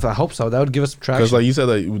 No, I hope so. That would give us some traction. Because like you said,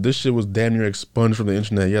 like this shit was damn near expunged from the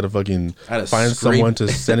internet. You had to fucking find someone to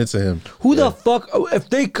send it to him. Who the fuck? If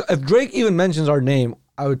Drake even mentions our name,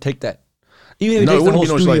 I would take that. Even if it wouldn't be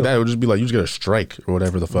no shit like that. It would just be like you just get a strike or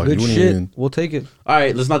whatever the fuck. Good shit. We'll take it. All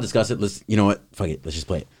right, let's not discuss it. You know what? Fuck it. Let's just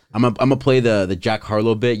play it. I'm gonna play the Jack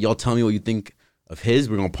Harlow bit. Y'all tell me what you think of his.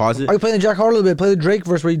 We're gonna pause it. Are you playing the Jack Harlow bit? Play the Drake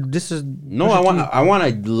verse where this is... No, I want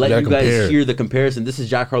to let you guys hear the comparison. This is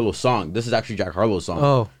Jack Harlow's song. This is actually Jack Harlow's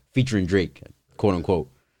song, featuring Drake, quote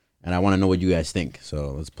unquote. And I want to know what you guys think.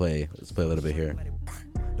 So let's play a little bit here.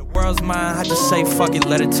 world's mine, I just say fuck it,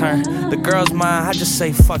 let it turn. The girl's mine, I just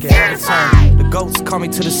say fuck it, let it turn. The goats call me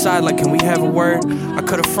to the side like, can we have a word? I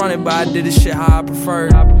could've fronted, but I did this shit how I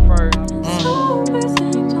preferred. I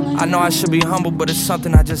know I should be humble, but it's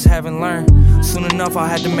something I just haven't learned. Soon enough, I'll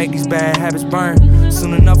have to make these bad habits burn.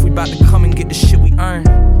 Soon enough, we about to come and get the shit we earn.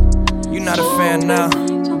 You not a fan now,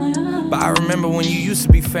 but I remember when you used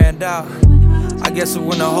to be fanned out. I guess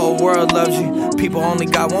when the whole world loves you, people only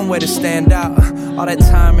got one way to stand out. All that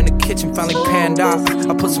time in the kitchen finally panned out.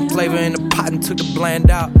 I put some flavor in the pot and took the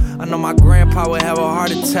bland out. I know my grandpa would have a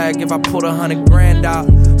heart attack if I pulled 100 grand out.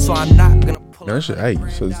 So I'm not gonna pull that shit, hey,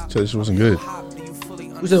 so this wasn't good.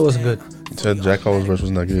 Who said it wasn't good? He said Jack Harlow's verse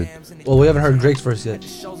was not good. Well, we haven't heard Drake's verse yet.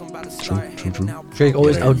 True. Drake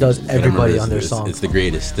always outdoes everybody on their song. It's the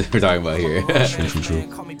greatest we're talking about here.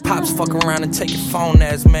 True. Pops fuck around and take your phone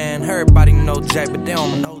ass, man. Everybody know Jack, but they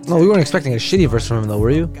don't know. No, we weren't expecting a shitty verse from him though,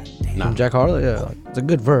 were you? Nah. From Jack Harlow? Yeah, it's a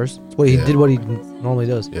good verse. It's what he did, what he normally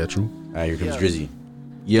does. Yeah, true. Alright, here comes Drizzy.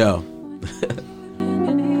 Yo.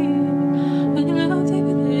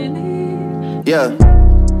 Yeah.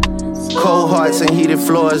 Cold hearts and heated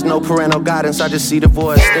floors, no parental guidance, I just see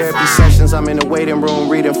divorce. Therapy sessions, I'm in the waiting room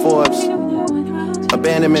reading Forbes.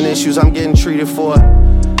 Abandonment issues, I'm getting treated for.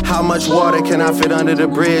 How much water can I fit under the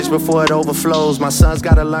bridge before it overflows? My son's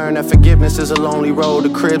gotta learn that forgiveness is a lonely road. The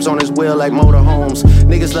crib's on his wheel like motorhomes.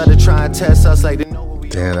 Niggas love to try and test us like they know what we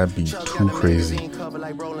Damn, that'd be too crazy. It's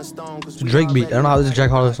a Drake beat. I don't know how this is Jack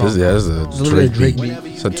Harlow song. This is a Drake beat.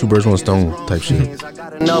 It's a 2 birds, 1 stone type shit. I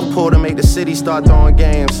got enough pull to make the city start throwing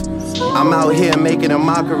games. I'm out here making a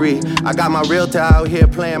mockery. I got my realtor out here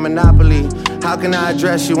playing Monopoly. How can I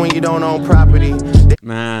address you when you don't own property?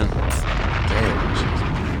 Man. Damn.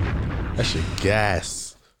 That shit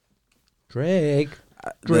gas. Drake.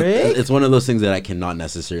 It's one of those things that I cannot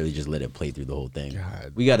necessarily just let it play through the whole thing.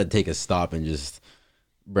 God. We got to take a stop and just,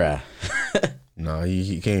 bruh. No,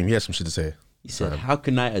 he came. He had some shit to say. He said, how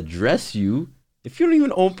can I address you if you don't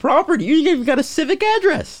even own property? You ain't even got a civic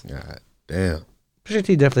address. God damn. Pusha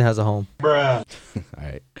T definitely has a home. Bruh. All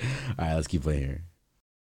right, let's keep playing here.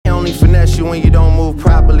 Only finesse you when you don't move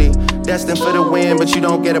properly. Destined for the win, but you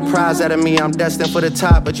don't get a prize out of me. I'm destined for the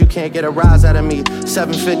top, but you can't get a rise out of me.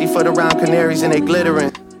 750 for the round canaries and they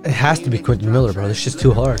glittering. It has to be Quentin Miller, bro. This shit's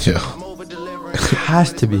too hard. Yeah. It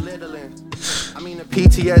has to be.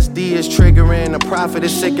 PTSD is triggering, the profit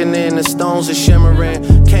is sickening, the stones are shimmering.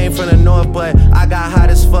 Came from the north, but I got hot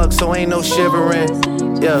as fuck, so ain't no shivering.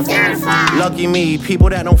 Yeah, lucky me. People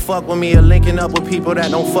that don't fuck with me are linking up with people that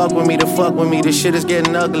don't fuck with me to fuck with me. This shit is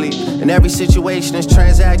getting ugly, and every situation is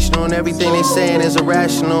transactional, and everything they saying is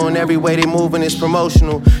irrational, and every way they moving is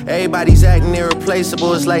promotional. Everybody's acting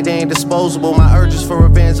irreplaceable, it's like they ain't disposable. My urges for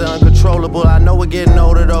revenge are uncontrollable. I know we're getting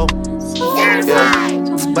older though. Yeah.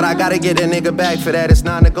 But I gotta get a nigga back for that. It's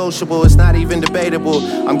non-negotiable, it's not even debatable.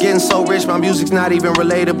 I'm getting so rich, my music's not even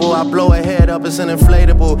relatable. I blow a head up, it's an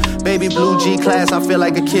inflatable. Baby blue G-class, I feel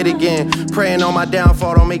like a kid again. Praying on my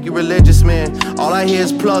downfall, don't make you religious, man. All I hear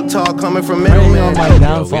is plug talk coming from middlemen. Praying on my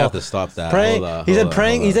downfall. We have to stop that. He said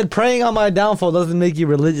praying on my downfall doesn't make you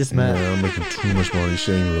religious, man. Yeah, I'm making too much money. This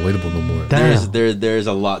shit ain't relatable no more. There's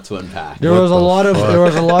a lot to unpack. There was a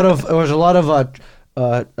lot of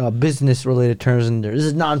business related terms in there. This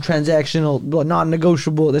is non-transactional,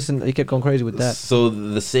 non-negotiable. Listen, he kept going crazy with that. So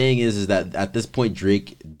the saying is that at this point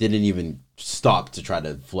Drake didn't even stop to try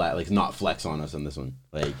to not flex on us on this one.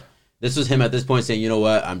 Like this was him at this point saying, you know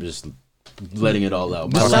what, I'm just letting it all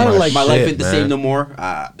out. My life ain't the same no more.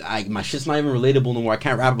 My shit's not even relatable no more. I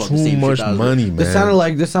can't rap about the same shit. Too much money, man. This sounded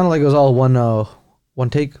like it was all one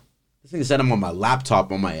take. This thing said I'm on my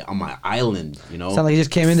laptop on my island, you know. Sound like he just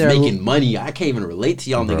came in there making money. I can't even relate to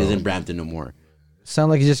y'all niggas in Brampton no more. Sound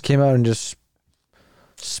like he just came out and just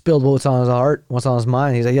spilled what's on his heart, what's on his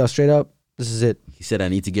mind. He's like, yo, straight up, this is it. He said I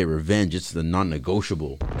need to get revenge. It's the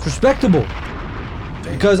non-negotiable. It's respectable.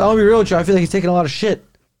 Because I'll be real with you, I feel like he's taking a lot of shit.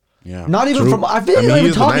 Yeah. Not even from. I feel like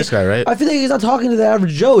he's a nice guy, right? I feel like he's not talking to the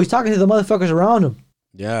average Joe. He's talking to the motherfuckers around him.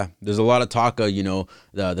 Yeah, there's a lot of talk of,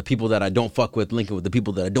 the people that I don't fuck with linking with the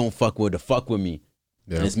people that I don't fuck with to fuck with me.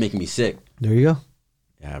 Yeah. And it's making me sick. There you go.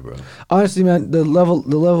 Yeah, bro. Honestly, man, the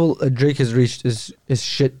level Drake has reached is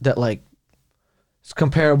shit that like it's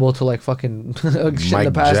comparable to like fucking shit Mike in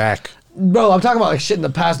the past. Jack. Bro, I'm talking about like shit in the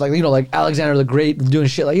past, like like Alexander the Great doing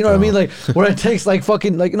shit, like what I mean, like where it takes like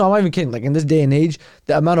fucking like I'm not even kidding, like in this day and age,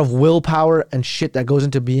 the amount of willpower and shit that goes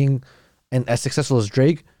into being as successful as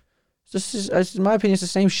Drake. In my opinion, it's the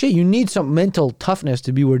same shit. You need some mental toughness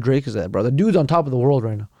to be where Drake is at, bro. The dude's on top of the world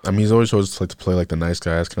right now. I mean, he's always chose to play like the nice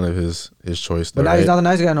guy. That's kind of his choice. But now he's not the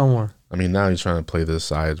nice guy no more. I mean, now he's trying to play this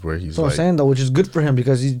side where he's That's what like, I'm saying though, which is good for him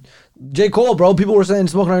because he's J. Cole, bro. People were saying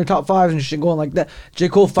smoking on your top fives and shit going like that. J.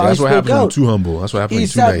 Cole finally that's what spoke happened when out. you're too humble. That's what happened when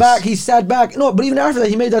He you're too sat nice. back. He sat back. No, but even after that,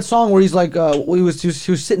 he made that song where he's like, he was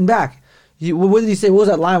sitting back. What did he say? What was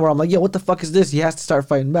that line where I'm like, yeah, what the fuck is this? He has to start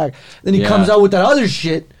fighting back. Then he comes out with that other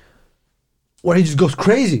shit where he just goes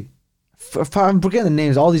crazy. I'm forgetting the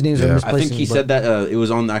names. All these names are misplaced. I think he said that it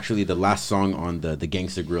was on actually the last song on the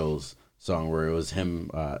Gangsta Grills song where it was him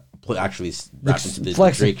actually rapping to the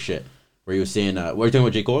Drake shit. Where he was saying, what are you talking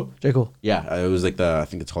about, J. Cole? J. Cole. Yeah, it was like I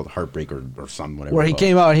think it's called Heartbreak or something, whatever. Where he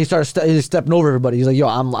came out and he started he's stepping over everybody. He's like, yo,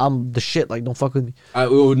 I'm the shit. Like, don't fuck with me.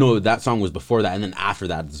 No, that song was before that. And then after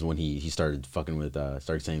that is when he started fucking with,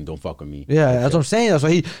 started saying, don't fuck with me. Yeah, that's what I'm saying. That's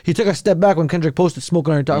why he took a step back when Kendrick posted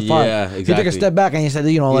smoking on your top five. Yeah, exactly. He took a step back and he said,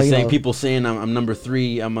 He's saying people saying I'm number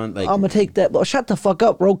 3. I'm gonna take that. But shut the fuck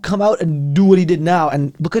up, bro. Come out and do what he did now.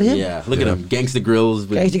 And look at him. Yeah, look at him. Gangsta Grills.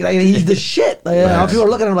 He's the shit. Like, yeah, people are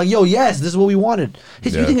looking at him like, yo, yes, this is what we wanted.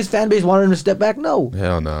 You think his fan base wanted him to step back? No.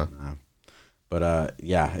 Hell no. But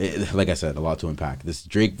like I said, a lot to unpack. This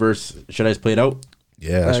Drake verse, should I just play it out?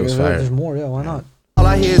 Yeah, that was fire. There's more, yeah, why not? All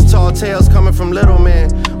I hear is tall tales coming from little men.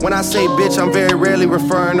 When I say bitch, I'm very rarely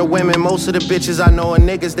referring to women. Most of the bitches I know are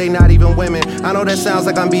niggas, they not even women. I know that sounds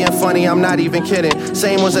like I'm being funny, I'm not even kidding.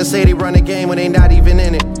 Same ones that say they run the game when they not even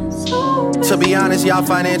in it. To be honest, y'all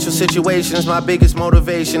financial situation is my biggest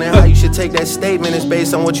motivation. And how you should take that statement is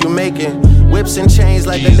based on what you're making. Whips and chains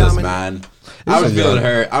like Jesus, a diamond. man. I was feeling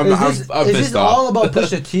hurt. I'm Is pissed this off. all about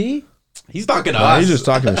Pusha T? He's talking to Nah, us. he's just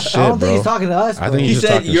talking shit, I don't bro. think he's talking to us, bro. I think He he's just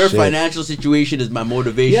said talking your shit. financial situation is my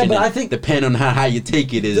motivation. Yeah, but and I think- depend on how you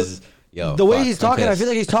take it is. The way he's talking, I feel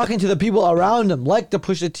like he's talking to the people around him, like the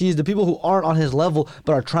Pusha T's, the people who aren't on his level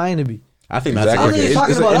but are trying to be. I think that's I don't think he's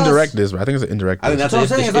talking It's about an us. indirect diss, but I think it's an indirect I think diss. that's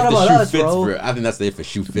That's what I'm saying, if it's not the about shoe us, fits bro. for. I think that's if a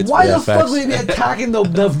shoe fits. Why for the it. fuck facts. would he be attacking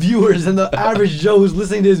the viewers and the average Joe who's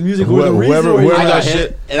listening to his music? Whoever I got that hit,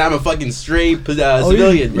 shit. and I'm a fucking straight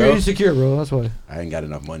civilian, You're bro. insecure, bro. That's why. I ain't got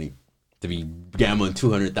enough money to be gambling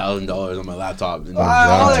 $200,000 on my laptop. And All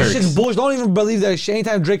that Turks. shit's bullshit. Don't even believe that shit.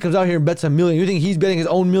 Anytime Drake comes out here and bets $1 million, you think he's betting his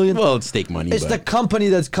own $1 million? Well, it's stake money. It's but, the company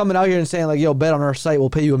that's coming out here and saying like, "Yo, bet on our site. We'll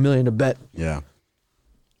pay you $1 million to bet yeah.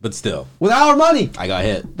 But still, with our money." I got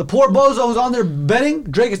hit. The poor bozo who's on there betting.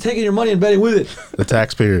 Drake is taking your money and betting with it. The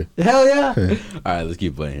taxpayer. Hell yeah. All right, let's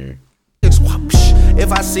keep playing here.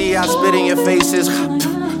 If I see I spit in your faces,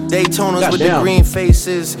 Daytonas with the Goddamn. green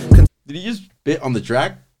faces. Did he just spit on the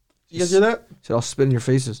track? You guys hear that? Said I'll spit in your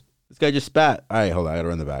faces. This guy just spat. All right, hold on. I gotta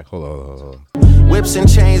run the back. Hold on. Whips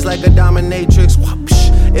and chains like a dominatrix.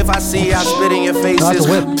 If I see I spit in your No, that's faces. a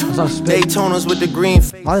whip. That's not a spit. Daytonas with the green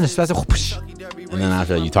faces. I didn't spit. I said, whoosh. And then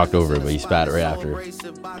after that, you talked over it, but he spat right after.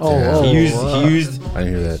 Oh, He used. I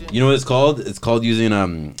didn't hear that. You know what it's called? It's called using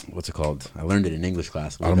what's it called? I learned it in English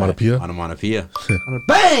class. Oh. Onomatopoeia? Onomatopoeia.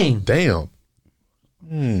 Bang! Damn.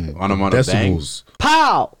 Onomatopoeia. Decibels.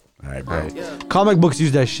 Pow! All right, bro. Comic books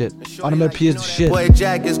use that shit. Onomatopoeia is the shit. Boy,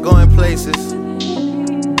 Jack is going places.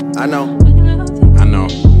 I know. I know.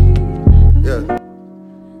 Yeah.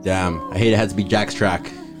 Damn. I hate it had to be Jack's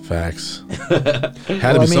track. Facts.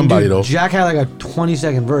 Had to be somebody dude, though. Jack had like a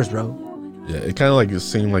 20-second verse, bro. Yeah, it kind of like it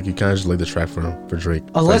seemed like you kind of just laid the track for Drake.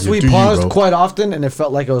 Unless Like, we do you, paused bro. quite often and it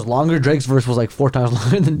felt like it was longer. Drake's verse was like 4 times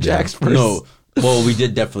longer than Jack's verse. No. Well, we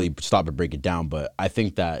did definitely stop and break it down, but I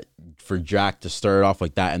think that for Jack to start it off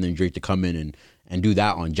like that and then Drake to come in and do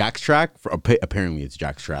that on Jack's track, apparently it's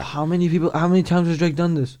Jack's track. How many times has Drake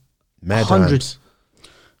done this? Mad Hundreds. times.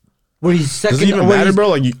 Where he's second. Does it even where matter, he's- bro?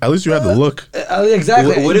 Like, at least you had the look.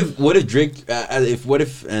 Exactly. What if Drake?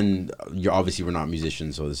 And you're obviously we're not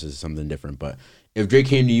musicians, so this is something different. But if Drake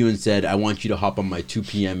came to you and said, "I want you to hop on my 2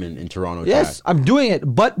 p.m. in Toronto," Yes, track, I'm doing it,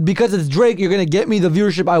 but because it's Drake, you're gonna get me the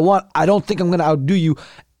viewership I want. I don't think I'm gonna outdo you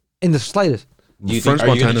in the slightest. do you think, French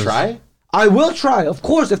are you gonna Montana's- try? I will try, of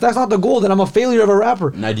course. If that's not the goal, then I'm a failure of a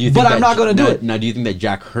rapper. Now, do you think but that, I'm not gonna do it. Now, do you think that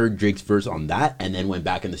Jack heard Drake's verse on that and then went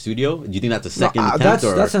back in the studio? Do you think that's a second attempt?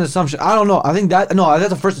 That's an assumption. I don't know. I think that's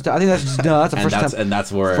a first attempt. I think that's a first attempt. and that's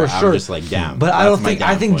where For I'm sure. just like, damn. But I that's don't my think.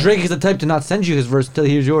 I down think point. Drake is the type to not send you his verse until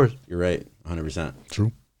he hears yours. You're right, 100%.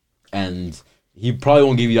 True. And he probably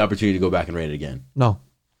won't give you the opportunity to go back and write it again. No.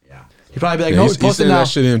 Yeah. He'd probably be like, Yeah, no, he's post it sending now. that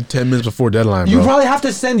shit in 10 minutes before deadline, bro. You probably have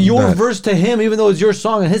to send your That- verse to him, even though it's your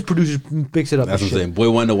song, and his producer picks it up. That's and what I'm shit. saying. Boy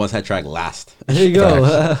Wonder wants that track last. There you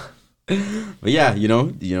go. But yeah, you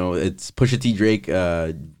know, it's Pusha T Drake,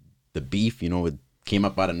 the beef, it came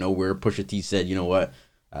up out of nowhere. Pusha T said, you know what,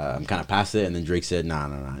 I'm kind of past it. And then Drake said, nah,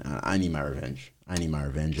 I need my revenge.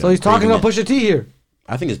 So he's talking about Pusha T here.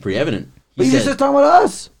 I think it's pretty evident. But He you just said, said talking about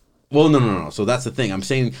us. Well, no. So that's the thing. I'm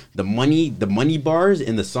saying the money bars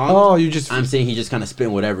in the song. Oh, I'm saying he just kind of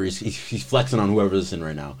spitting whatever. He's flexing on whoever's listening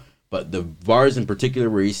right now. But the bars in particular,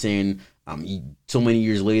 where he's saying, so many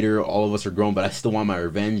years later, all of us are grown, but I still want my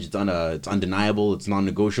revenge. It's undeniable. It's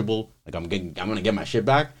non-negotiable. Like I'm gonna get my shit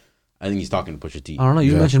back. I think he's talking to Pusha T. I don't know.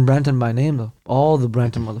 You mentioned Branton by name though. All the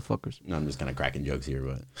Branton motherfuckers. No, I'm just kind of cracking jokes here,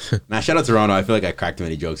 but man, shout out to Toronto. I feel like I cracked too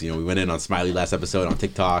many jokes. We went in on Smiley last episode on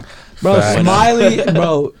TikTok. Bro, Smiley,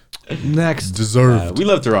 bro. Next. Deserved. We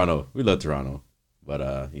love Toronto.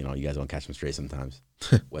 But you guys don't catch them straight sometimes.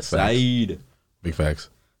 West Side. Big facts.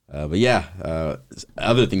 But yeah,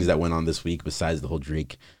 other things that went on this week besides the whole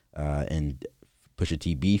Drake and Pusha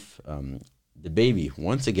T beef. The baby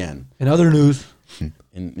once again. In other news.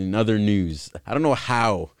 In other news, I don't know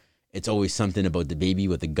how it's always something about the baby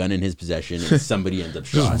with a gun in his possession and somebody ends up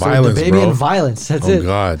shot. Violence, the baby bro. and violence. That's it. Oh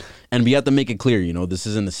God. And we have to make it clear, this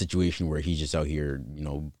isn't a situation where he's just out here,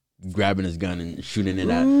 grabbing his gun and shooting it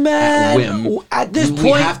at whim. At this point,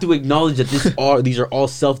 we have to acknowledge that these are all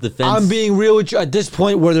self-defense. I'm being real with you. At this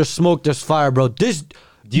point, where there's smoke, there's fire, bro.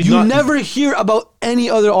 You never hear about any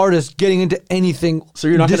other artist getting into anything. So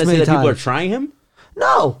you're not going to say that times. people are trying him?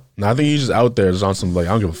 No. I think he's just out there, just on some I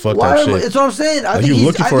don't give a fuck type shit. That's what I'm saying. I think think you're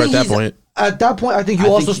looking for at that point. At that point, I think you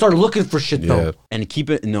also start looking for shit though. And keep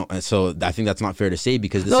it so I think that's not fair to say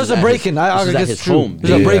because this is a break-in. This is at his home.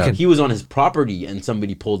 There's a break-in. He was on his property and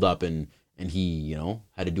somebody pulled up and he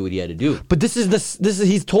had to do what he had to do. But this is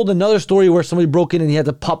he's told another story where somebody broke in and he had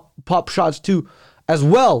to pop shots too, as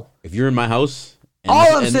well. If you're in my house.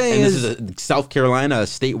 I'm saying this is a South Carolina, a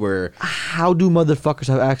state where... How do motherfuckers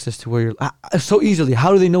have access to where you're... so easily.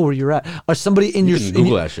 How do they know where you're at? Are somebody in your...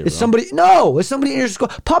 Google that shit, is somebody in your school?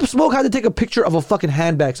 Pop Smoke had to take a picture of a fucking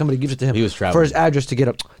handbag. Somebody gives it to him. He was traveling. For his address to get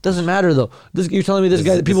up. Doesn't matter, though. You're telling me this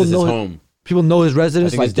guy... People is know his home. People know his residence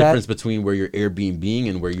I think like there's a difference between where you're Airbnb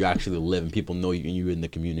and where you actually live and people know you in the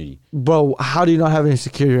community. Bro, how do you not have any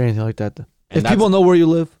security or anything like that, then? And if people know where you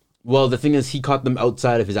live... Well, the thing is, he caught them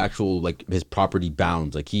outside of his actual, his property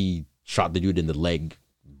bounds. He shot the dude in the leg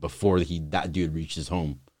before that dude reached his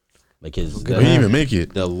home. He didn't even make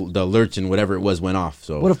it. The alerts and whatever it was went off.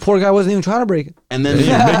 So what if poor guy wasn't even trying to break it? And then he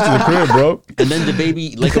didn't make it to the crib, bro. And then the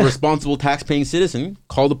baby, like a responsible tax-paying citizen,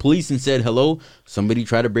 called the police and said, "Hello, somebody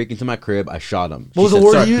tried to break into my crib. I shot him." What was the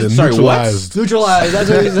word he used? Sorry, neutralized. what? Neutralized. That's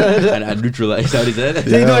what he said. I neutralized. Is that what he said?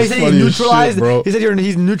 Yeah, he said he's neutralized. Shit, bro. He said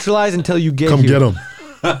he's neutralized until you get Come here. get him.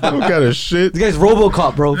 What kind of shit? This guy's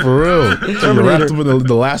RoboCop, bro. For real. You wrapped him in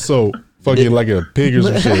the lasso, fucking like a pig or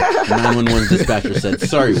some shit. 911 dispatcher said,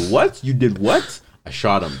 "Sorry, what? You did what? I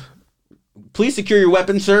shot him. Please secure your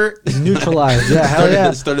weapon, sir." Neutralized. Yeah, hell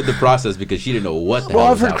yeah. Started the process because she didn't know what the Bro,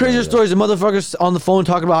 hell I've heard crazier stories. The motherfuckers on the phone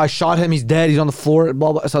talking about I shot him, he's dead, he's on the floor,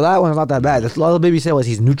 blah, blah. So that one's not that bad. That's all the baby said was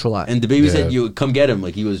he's neutralized. And the baby said, "You come get him."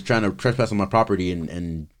 Like he was trying to trespass on my property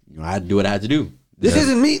and I had to do what I had to do. This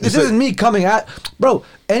isn't me. This isn't me coming at... Bro,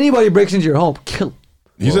 anybody breaks into your home, kill him.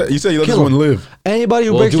 You said he let this one live. Anybody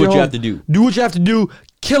who breaks do into your what you home, have to do. Do what you have to do.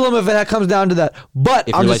 Kill him if that comes down to that. But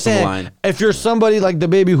If I'm your just life's on the saying, line. if you're somebody like the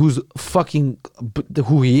baby who's fucking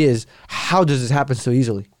who he is, how does this happen so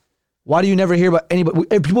easily? Why do you never hear about anybody?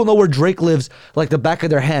 People know where Drake lives like the back of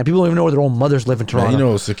their hand. People don't even know where their own mothers live in Toronto.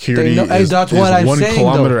 Man, security that's what is I'm 1 saying,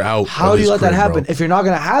 kilometer though. out. How of do you his let that crib, happen? bro. If you're not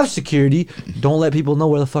going to have security, don't let people know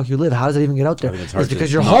where the fuck you live. How does that even get out there? It's hard It's to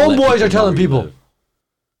because your not let homeboys people are telling know where you people. live.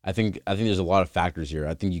 I think there's a lot of factors here.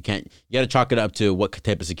 I think you got to chalk it up to what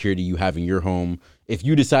type of security you have in your home. If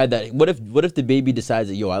you decide that, what if the baby decides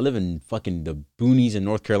that, I live in fucking the boonies in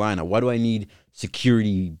North Carolina. Why do I need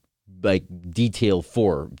security detail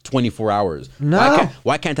for 24 hours? No.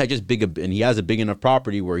 Why can't I just and he has a big enough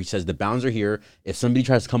property where he says the bounds are here. If somebody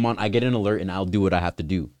tries to come on, I get an alert and I'll do what I have to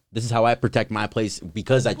do. This is how I protect my place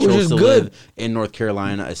because I chose to live in North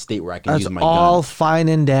Carolina, a state where I can use my gun. That's all fine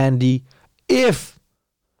and dandy if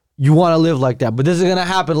you want to live like that. But this is going to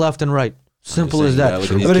happen left and right. Simple as that.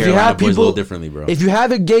 But if you have people, a little differently, bro. If you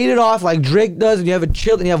have it gated off like Drake does, and you have it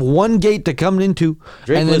chilled, and you have one gate to come into,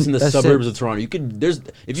 Drake lives in the suburbs of Toronto.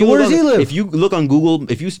 Where does he live? If you look on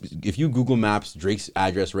Google, if you Google Maps Drake's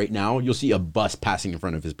address right now, you'll see a bus passing in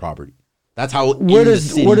front of his property. That's how. Where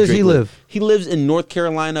does he live? He lives in North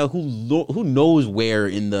Carolina. Who knows where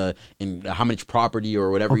in how much property or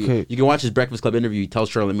whatever. Okay. You can watch his Breakfast Club interview. He tells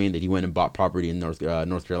Charlamagne that he went and bought property in North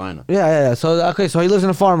Carolina. Yeah. So he lives in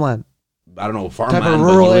a farmland. I don't know, farmland. Type of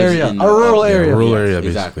rural area. In, a rural area. Rural area,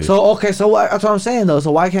 exactly. So that's what I'm saying though. So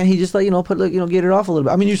why can't he just gate it off a little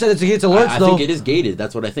bit? I mean, you said it's alerts I though. think it is gated.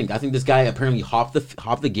 That's what I think. I think this guy apparently hopped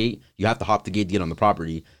the gate. You have to hop the gate to get on the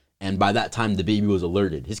property. And by that time, the baby was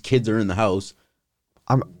alerted. His kids are in the house.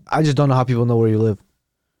 I just don't know how people know where you live.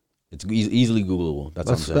 It's easily Googleable. That's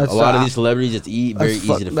what I'm saying. A lot of these celebrities, it's very easy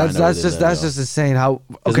to find out. That's just insane. How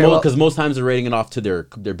because most times they're rating it off to their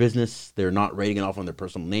business. They're not rating it off on their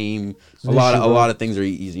personal name. A lot of things are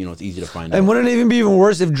easy. You know, it's easy to find out. And wouldn't it even be even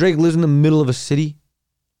worse if Drake lives in the middle of a city?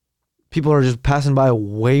 People are just passing by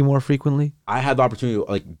way more frequently. I had the opportunity.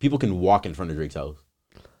 Like people can walk in front of Drake's house.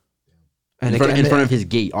 And in front of his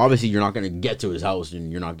gate. Obviously, you're not going to get to his house,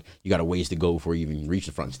 and you got a ways to go before you even reach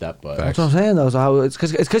the front step. But that's what I'm saying, though. So it's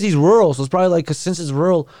because he's rural, so it's probably like since it's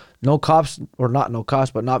rural, no cops or not no cops,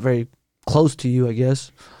 but not very close to you, I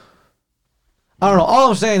guess. I don't know. All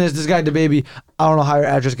I'm saying is this guy, DaBaby, I don't know how your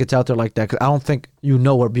address gets out there like that because I don't think you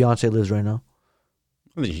know where Beyonce lives right now.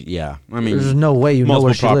 Yeah, I mean, there's no way you know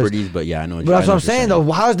where she properties, lives. but yeah, I know. But that's what I'm saying,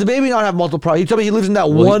 though. How does DaBaby not have multiple properties? You tell me he lives in that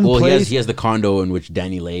one place. He has the condo in which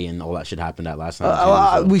Danny Lay and all that shit happened at last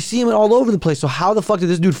time. We see him all over the place. So how the fuck did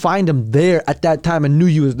this dude find him there at that time and knew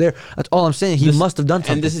he was there? That's all I'm saying. He must have done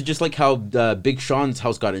something. And this is just like how Big Sean's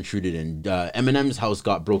house got intruded in. Eminem's house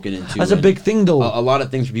got broken into. That's a big thing, though. A lot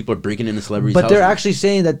of things where people are breaking into celebrities' But houses. they're actually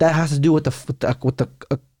saying that has to do with the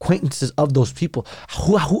acquaintances of those people.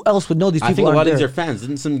 Who else would know these people? I think a lot of these there? are fans.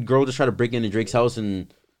 Didn't some girl just try to break into Drake's house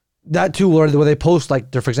and that too, where they post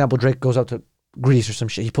like, for example, Drake goes out to Greece or some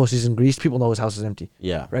shit. He posts he's in Greece. People know his house is empty.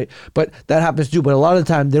 Yeah. Right. But that happens too. But a lot of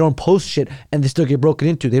the time they don't post shit and they still get broken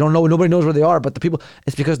into. They don't know. Nobody knows where they are. But the people,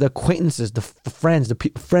 it's because the acquaintances, the friends,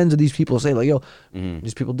 friends of these people say like, yo,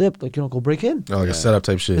 these people dipped. Like, you don't go break in. Oh, like a setup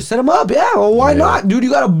type shit. Just set them up. Yeah. Well, why not, dude? You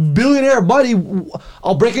got a billionaire buddy.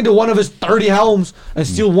 I'll break into one of his 30 homes and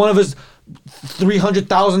steal one of his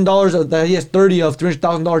 $300,000 that he has 30 of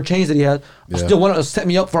 $300,000 chains that he has. I'll still want to set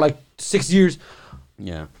me up for like 6 years.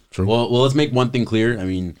 Yeah. True. Well, let's make one thing clear. I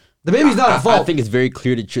mean, DaBaby's not at fault. I think it's very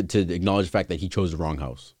clear to acknowledge the fact that he chose the wrong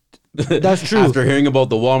house. That's true. After hearing about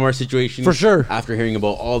the Walmart situation, for sure. After hearing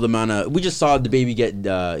about all the amount of, we just saw DaBaby get,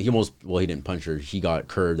 he didn't punch her. He got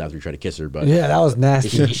curved after he tried to kiss her. But yeah, that was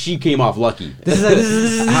nasty. She came off lucky.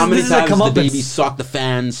 How many times DaBaby socked the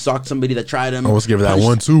fans, socked somebody that tried him? Almost give her that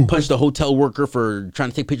one too. Punched a hotel worker for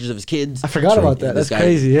trying to take pictures of his kids. I forgot about that. That's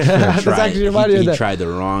crazy. Yeah, that's actually reminded me of that. He tried the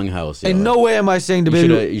wrong house. In no way am I saying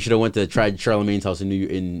DaBaby. You should have tried Charlamagne's house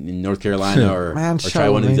in North Carolina or try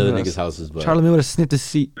one of these other niggas' houses. But Charlamagne would have snipped his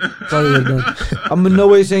seat. That's all he would have done. I'm in no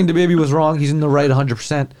way saying DaBaby was wrong. He's in the right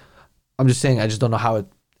 100%. I'm just saying I just don't know how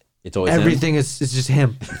it's always everything him. is just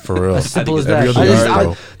him. For real. As simple as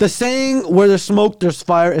that. The saying where there's smoke, there's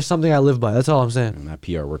fire is something I live by. That's all I'm saying. And that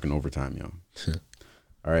PR working overtime, yo.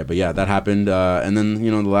 All right, but yeah, that happened. And then,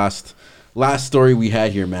 the last story we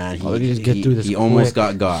had here, man. He almost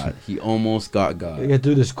got God. He almost got God. Get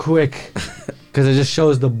through this quick because it just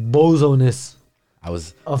shows the bozo-ness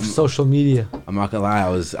of social media. I'm not gonna lie, I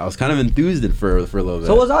was kind of enthused for a little bit.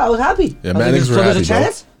 So was I. I was happy. Yeah, man, so there's a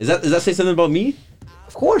chance. Does that say something about me?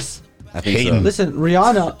 Of course. I think so. Listen,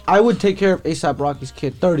 Rihanna, I would take care of A$AP Rocky's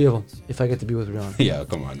kid, 30 of them, if I get to be with Rihanna. Yeah,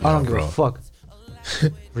 come on. I don't give a fuck.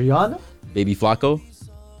 Rihanna? Baby Flacco?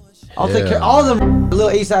 I'll take care of all of them little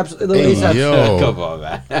A$APs. Yo. Come on,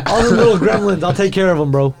 man. All the little gremlins, I'll take care of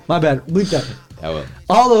them, bro. My bad. Bleep that.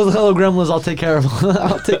 All those little gremlins, I'll take care of them.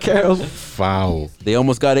 I'll take care of them. Wow. They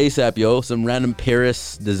almost got A$AP, yo. Some random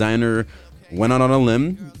Paris designer went out on a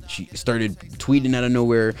limb. She started tweeting out of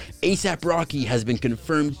nowhere. A$AP Rocky has been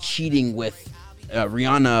confirmed cheating with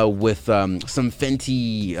Rihanna with some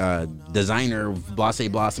Fenty designer, blah,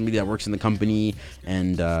 somebody that works in the company.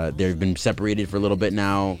 And they've been separated for a little bit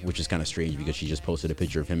now, which is kind of strange because she just posted a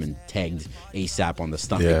picture of him and tagged A$AP on the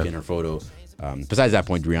stomach in her photo. Besides that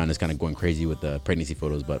point, Rihanna's kind of going crazy with the pregnancy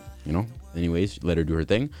photos, but anyways, let her do her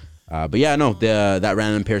thing. But yeah, no, that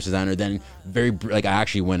random Paris designer then I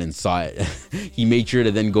actually went and saw it. He made sure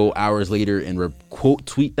to then go hours later and quote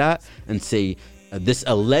tweet that and say, this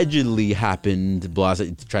allegedly happened, blah,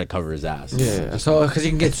 to try to cover his ass. Yeah, so because he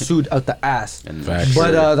can get sued out the ass.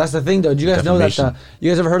 But that's the thing, though. Do you guys know that?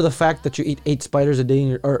 You guys ever heard of the fact that you eat 8 spiders a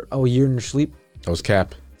day or a year in your sleep? That was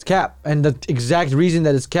cap. It's cap, and the exact reason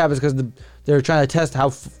that it's cap is because they're trying to test how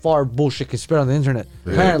far bullshit can spread on the internet.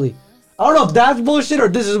 Yeah. Apparently, I don't know if that's bullshit or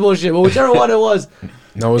this is bullshit, but whichever one it was,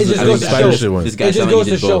 no, it just goes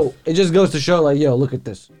to show. It just goes to show, like, yo, look at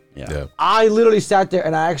this. Yeah. I literally sat there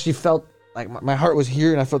and I actually felt like my heart was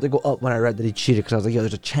here, and I felt it go up when I read that he cheated because I was like, yo,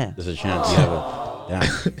 there's a chance. There's a chance. Yeah,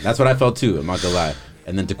 that's what I felt too. I'm not gonna lie.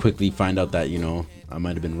 And then to quickly find out that I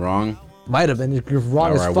might have been wrong. Might have been. You're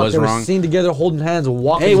wrong as fuck. They were seen together, holding hands,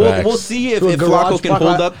 walking. Hey, we'll see if Flacco can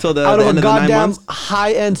hold up till the end of the 9 months. Out of a goddamn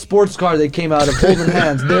high-end sports car they came out of, holding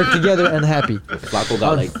hands. They're together and happy. Flacco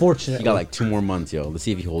got unfortunately. He got 2 more months, yo. Let's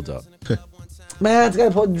see if he holds up. Man, it's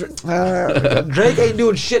got Drake ain't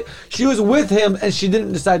doing shit. She was with him and she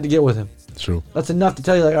didn't decide to get with him. True. That's enough to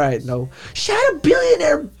tell you, like, all right, no. She had a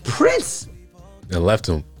billionaire prince And left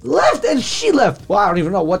him. left, and she left. Well, I don't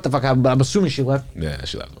even know what the fuck happened, but I'm assuming she left. Yeah,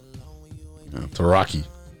 she left him. To Rocky.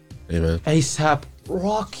 Hey, man. ASAP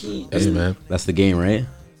Rocky. Hey, man. That's the game, right?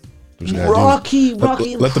 What you gotta Rocky.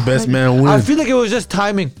 Let the best man win. I feel like it was just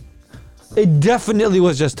timing. It definitely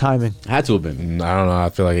was just timing. Had to have been. I don't know. I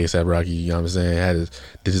feel like ASAP Rocky, you know what I'm saying,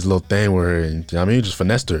 did his little thing with her, and you know what I mean, just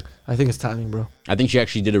finessed her. I think it's timing, bro. I think she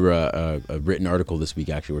actually did a written article this week,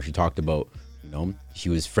 actually, where she talked about, she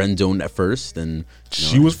was friend zoned at first, and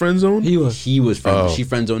She was friend zoned? He was. She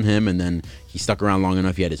friend zoned him, and then he stuck around long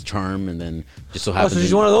enough. He had his charm, and then just so Oh, happened. so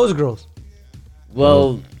she's one of those girls.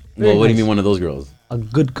 Well, Very what do you nice. mean one of those girls? A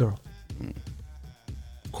good girl.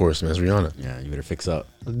 Of course, man. It's Rihanna. Yeah, you better fix up.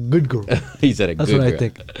 A good girl. He said a That's good what I girl.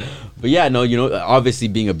 think. But yeah, no, obviously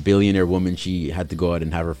being a billionaire woman, she had to go out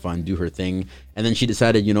and have her fun, do her thing, and then she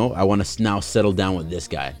decided, I want to now settle down with this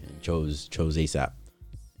guy, and chose ASAP,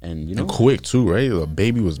 and And quick too, right? The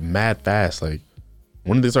baby was mad fast. Like,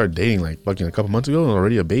 when did they start dating? Like fucking a couple months ago, and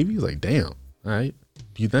already a baby. Like, damn. All right.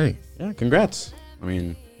 What do you think? yeah, congrats. I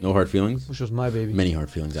mean, no hard feelings. Which was my baby. Many hard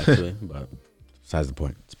feelings actually, but besides the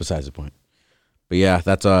point. It's besides the point. But yeah,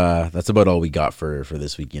 that's about all we got for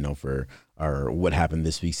this week. For our what happened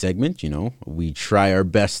this week segment. We try our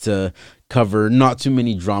best to cover not too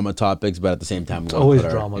many drama topics, but at the same time, It's always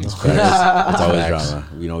drama. It's Though. always drama.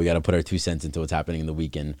 We got to put our 2 cents into what's happening in the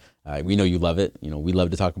weekend. We know you love it. We love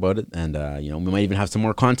to talk about it, and we might even have some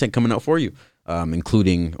more content coming out for you,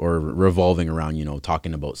 including or revolving around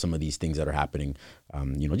talking about some of these things that are happening.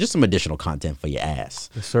 Just some additional content for your ass.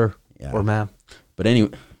 Yes, sir. Yeah. Or ma'am. But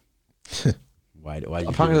anyway, why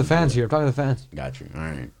I'm talking to the fans here. I'm talking to the fans. Got you. All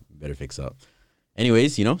right. Better fix up.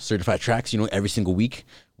 Anyways, certified tracks, every single week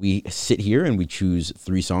we sit here and we choose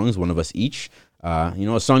 3 songs, one of us each.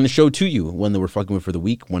 A song to show to you, one that we're fucking with for the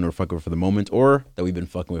week, one we're fucking with for the moment, or that we've been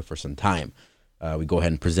fucking with for some time. We go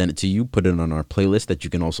ahead and present it to you, put it on our playlist that you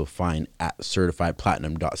can also find at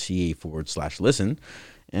certifiedplatinum.ca/listen.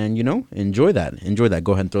 And, enjoy that.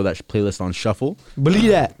 Go ahead and throw that playlist on shuffle.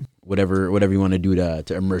 Believe that. Whatever you want to do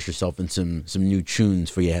to immerse yourself in some new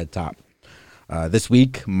tunes for your head top. This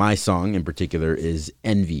week, my song in particular is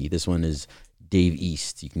Envy. This one is Dave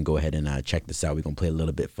East. You can go ahead and check this out. We're going to play a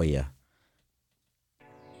little bit for you.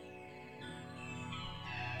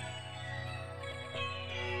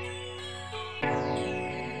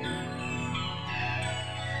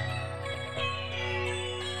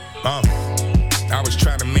 I was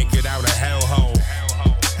trying to make it out of hellhole.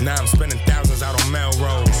 Now I'm spending thousands out on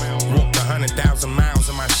Melrose. Walked 100,000 miles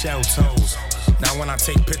in my shell toes. Now when I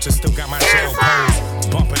take pictures, still got my gel pose.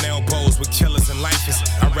 Bumping elbows with killers and lifers.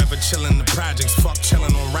 I'd rather chill in the projects, fuck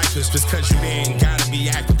chilling on Rikers. Just cause you there ain't gotta be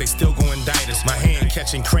active, they still go indict us. My hand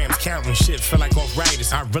catching cramps, counting shit, feel like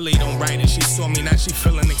arthritis. I really don't write it, she saw me, now she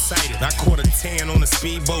feeling excited. I caught a 10 on a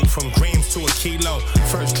speedboat, from grams to a kilo.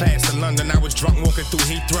 First class to London, I was drunk walking through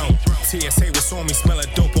Heathrow. TSA was on me, smell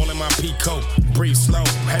dope all in my pea coat. Breathe slow,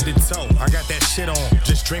 head to toe, I got that shit on.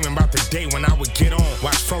 Just dreaming about the day when I would get on.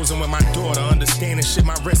 Watch Frozen with my daughter, understanding shit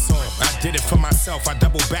my wrist on. I did it for myself, I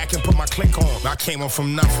double back and put my click on. I came up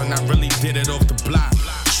from nothing, I really did it off the block.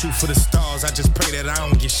 Shoot for the stars, I just pray that I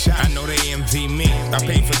don't get shot. I know they envy me, I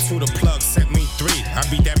paid for 2, the plug sent me 3. I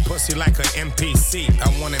beat that pussy like a NPC. I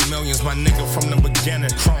wanted millions, my nigga from the beginning.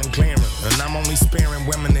 Chrome glaring, and I'm only sparing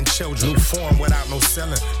women and children. New form without no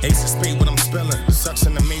ceiling. Ace of spade what I'm spilling, such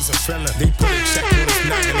an amazing feeling. They put a check on this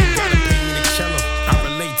noggin, they gotta pay me to kill them. I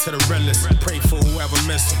relate to the realest, pray for whoever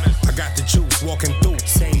miss them. I got the juice, walking through,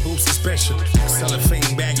 same boots as Bishop.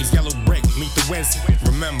 Cellophane baggies, yellow brick, meet the Wednesday.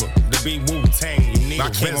 Remember, the big Wu-Tang, you need I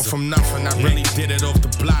came up from nothing, I really did it off the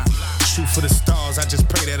block. Shoot for the stars, I just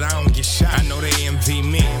pray that I don't get shot. I know they envy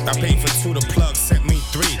me, I paid for 2, the plug sent me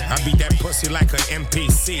 3. I beat that pussy like a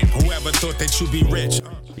NPC. Whoever thought that you'd be rich.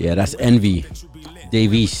 Yeah, that's Envy.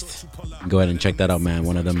 Dave East. Go ahead and check that out, man.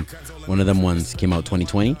 One of them ones came out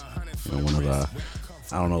 2020. One of the,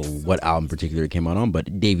 I don't know what album in particular it came out on,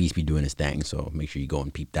 but Dave East be doing his thing, so make sure you go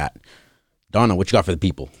and peep that. Donna, what you got for the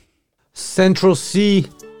people? Central C,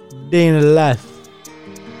 Day in the Life.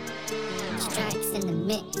 Strikes in the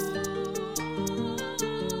mix.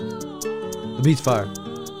 The beat's fire.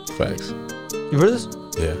 Facts. You heard this?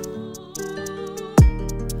 Yeah.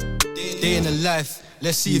 Day in the life,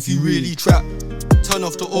 let's see if you really trap. Turn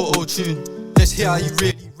off the auto-tune, let's hear how you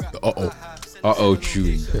really rap. Uh-oh,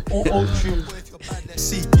 tune. Tune.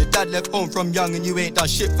 See, your dad left home from young and you ain't done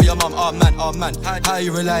shit for your mum. Oh man. How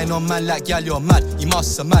you relying on man like gal, you're mad. You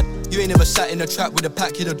must have mad. You ain't never sat in a trap with a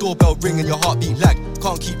pack, hear the doorbell ring and your heartbeat lag.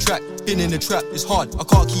 Can't keep track, been in the trap, it's hard, I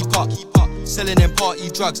can't keep up. Selling them party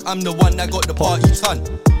drugs, I'm the one that got the party ton.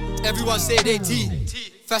 Everyone say they T.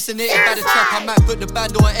 Fascinated by the trap, I might put the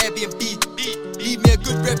band on Airbnb. Leave me a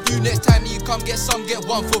good review next time that you come get some, get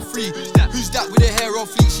one for free. Who's that with her hair on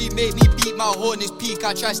fleek? She made me beat my horn is peak.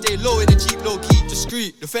 I try stay low in the cheap, low key,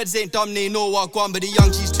 discreet. The feds ain't dumb, they know what gone, but the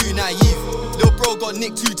young G's too naive. Little bro got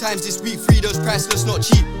nicked 2 times this week, Frida's priceless, not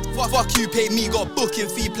cheap. Fuck you, pay me, got booking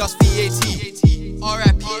fee plus VAT.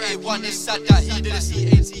 R.I.P. A1, it's sad that he didn't see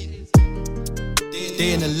 18.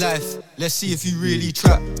 Day in the life, let's see if you really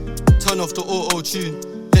trap. Turn off the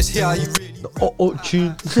auto-tune. Let's hear how you really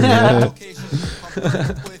tune.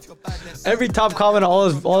 Every top comment on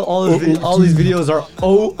all these videos are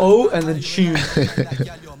and then tune.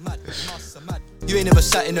 You ain't never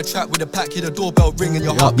sat in a trap with a pack, hear the doorbell ring and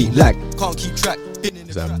your heartbeat lag. Can't keep track.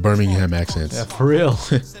 It's that Birmingham accents. Yeah, for real.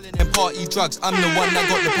 And party drugs, I'm the one that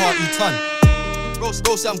got the party ton.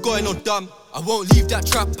 Bro, say I'm going on dumb. I won't leave that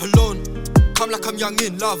trap alone. Come like I'm young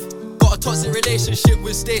in love. Got a toxic relationship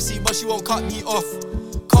with Stacy, but she won't cut me off.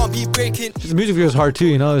 Can't be breaking. The music video is hard too,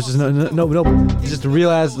 you know. It's just no. It's just a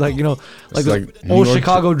real ass, like, you know, like old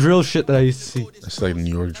Chicago drill shit that I used to see. It's like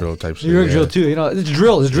New York drill type shit. New York drill too, you know. It's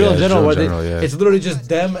drill in general. It's literally just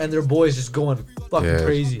them and their boys just going fucking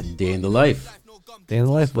crazy. Day in the life. Day in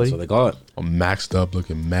the life, buddy. That's what they call it. I'm maxed up,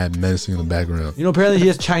 looking mad menacing in the background. You know, apparently he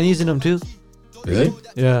has Chinese in him too. Really?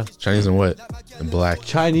 Yeah. Chinese and what? And black.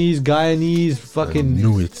 Chinese, Guyanese, fucking. I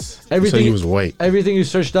knew it. Everything. He was white. Everything you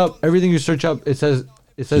search up, it says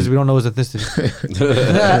we don't know his ethnicity.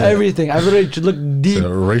 Everything. I literally should look deep,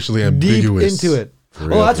 racially ambiguous deep into it.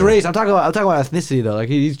 Oh, that's race. I'm talking about ethnicity though. Like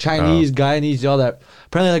he's Chinese, Guyanese, all that.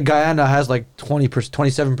 Apparently, like Guyana has like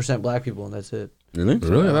 27% black people, and that's it. Really?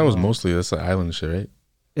 Really? That was mostly that's like island shit, right?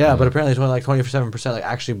 Yeah, but apparently it's only like 27% like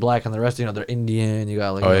actually black, and the rest, you know, they're Indian. You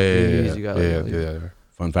got like yeah.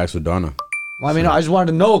 Fun facts with Donna. Well, I mean, I just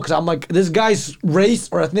wanted to know because I'm like, this guy's race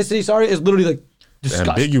or ethnicity, is literally like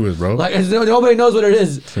disgusting. Ambiguous, bro. Like nobody knows what it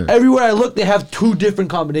is. Everywhere I look, they have 2 different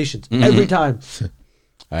combinations every time.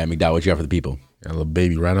 All right, McDowell, what you got for the people? Got a little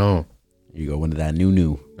baby right on. You go into that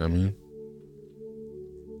new. I mean.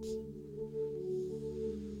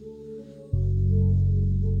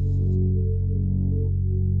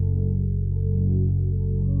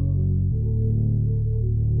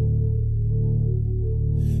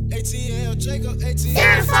 ATL Jacob, ATL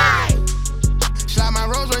certified. Slide my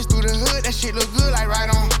Rolls Royce through the hood, that shit look good like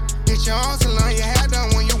right on. Get your own salon, your hair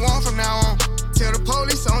done when you want from now on. Tell the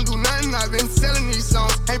police I don't do nothing, I've been selling these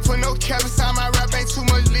songs. Ain't put no cap inside my rap, ain't too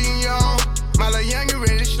much leading you on. My little young, you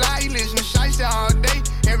ready to slide, he listen to shiesty all day.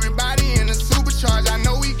 Everybody in the supercharge, I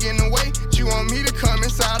know we getting away. You want me to come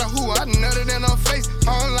inside of who? I nutted in her face.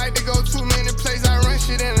 I don't like to go too many places, I run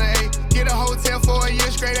shit in the A. Get a hotel for a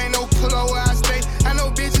year straight, ain't no pillow where I stay. I know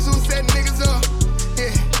bitches who set niggas up,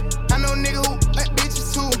 yeah. I know niggas who let bitches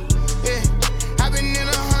too, yeah. I been in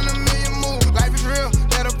 100 million moves, life is real,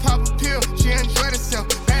 let her pop a pill, she enjoyed herself.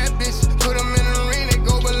 Bad bitch, put them in the ring, they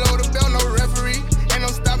go below the belt, no referee. Ain't no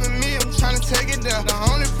stopping me, I'm trying to take it down. The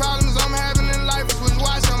only problems I'm having in life is with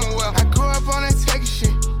watch I'm well. I grew up on that take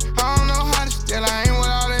shit, I don't know how to steal, I ain't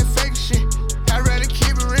with all that fake shit. I'd rather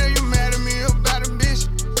keep it real, you mad at me about a bitch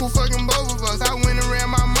who fucking both of us. I went and ran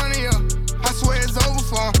my money up, I swear it's over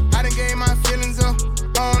for him. I done gave my feelings up,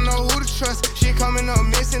 I don't know who to trust. She coming up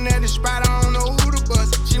missing at the spot, I don't know who to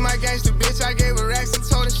bust. She my gangster bitch, I gave her racks and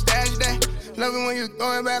told her stash that. Love it when you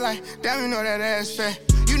throw it back like, damn, you know that ass fat.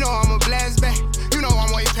 You know I'm a blast back, you know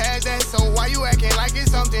I'm way past that. So why you acting like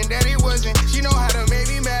it's something that it wasn't? She know how to make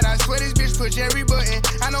me mad, I swear this bitch push every button.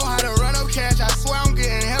 I know how to run up cash, I swear I'm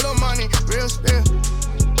getting hella money, real spill.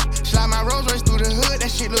 Slide my Rolls Royce through the hood,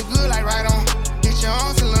 that shit look good like right on. Get your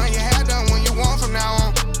own salon, your hair done when you want from now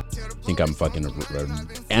on. I think I'm fucking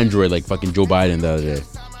Android like fucking Joe Biden the other day.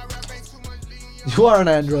 You are an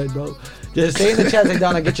Android, bro. Just stay in the chat, take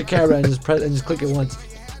down and get your camera and just press and just click it once.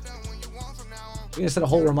 You gonna set a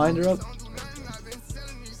whole reminder up?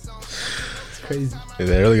 It's crazy. Yeah,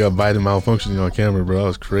 they really got Biden malfunctioning on camera, bro. That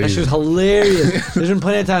was crazy. That shit was hilarious. There's been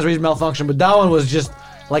plenty of times where he's malfunctioned, but that one was just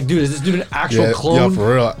like, dude, is this dude an actual clone? Yeah,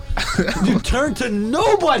 for real. Dude turned to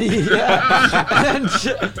nobody. Yeah.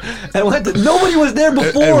 and went to, nobody was there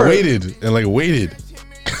before. And waited.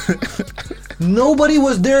 Nobody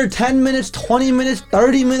was there 10 minutes, 20 minutes,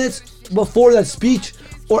 30 minutes before that speech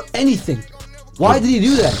or anything. Why did he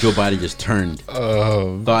do that? Joe Biden just turned.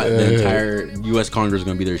 Thought the entire U.S. Congress was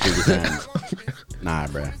gonna be there to shake his hand. Nah,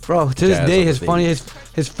 bro. To this day, his funniest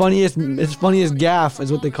gaffe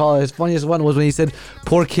is what they call it. His funniest one was when he said,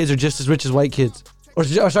 "Poor kids are just as rich as white kids," or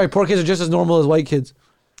sorry, poor kids are just as normal as white kids.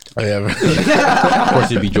 Oh yeah. Of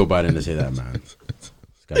course, it'd be Joe Biden to say that, man. This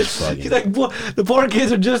guy's bugging. He's like, the poor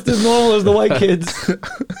kids are just as normal as the white kids.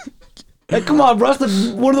 Like, come on, bro. That's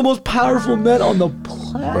one of the most powerful men on the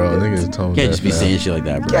planet. Bro, niggas tone Can't just be saying shit like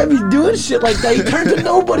that, bro. Can't be doing shit like that. He turned to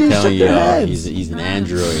nobody and shook their hands. He's an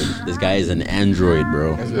android. This guy is an android,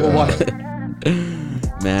 bro.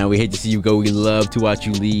 Man, we hate to see you go. We love to watch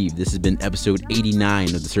you leave. This has been episode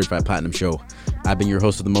 89 of the Certified Platinum Show. I've been your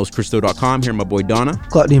host of the mostchristo.com. Here, my boy Donna.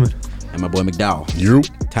 Clout Demon. And my boy McDowell. You.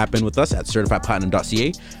 Tap in with us at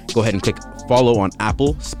certifiedplatinum.ca. Go ahead and click follow on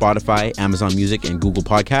Apple, Spotify, Amazon Music, and Google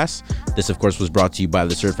Podcasts. This, of course, was brought to you by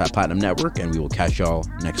the Certified Platinum Network, and we will catch y'all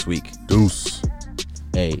next week. Deuce.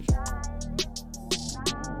 Hey.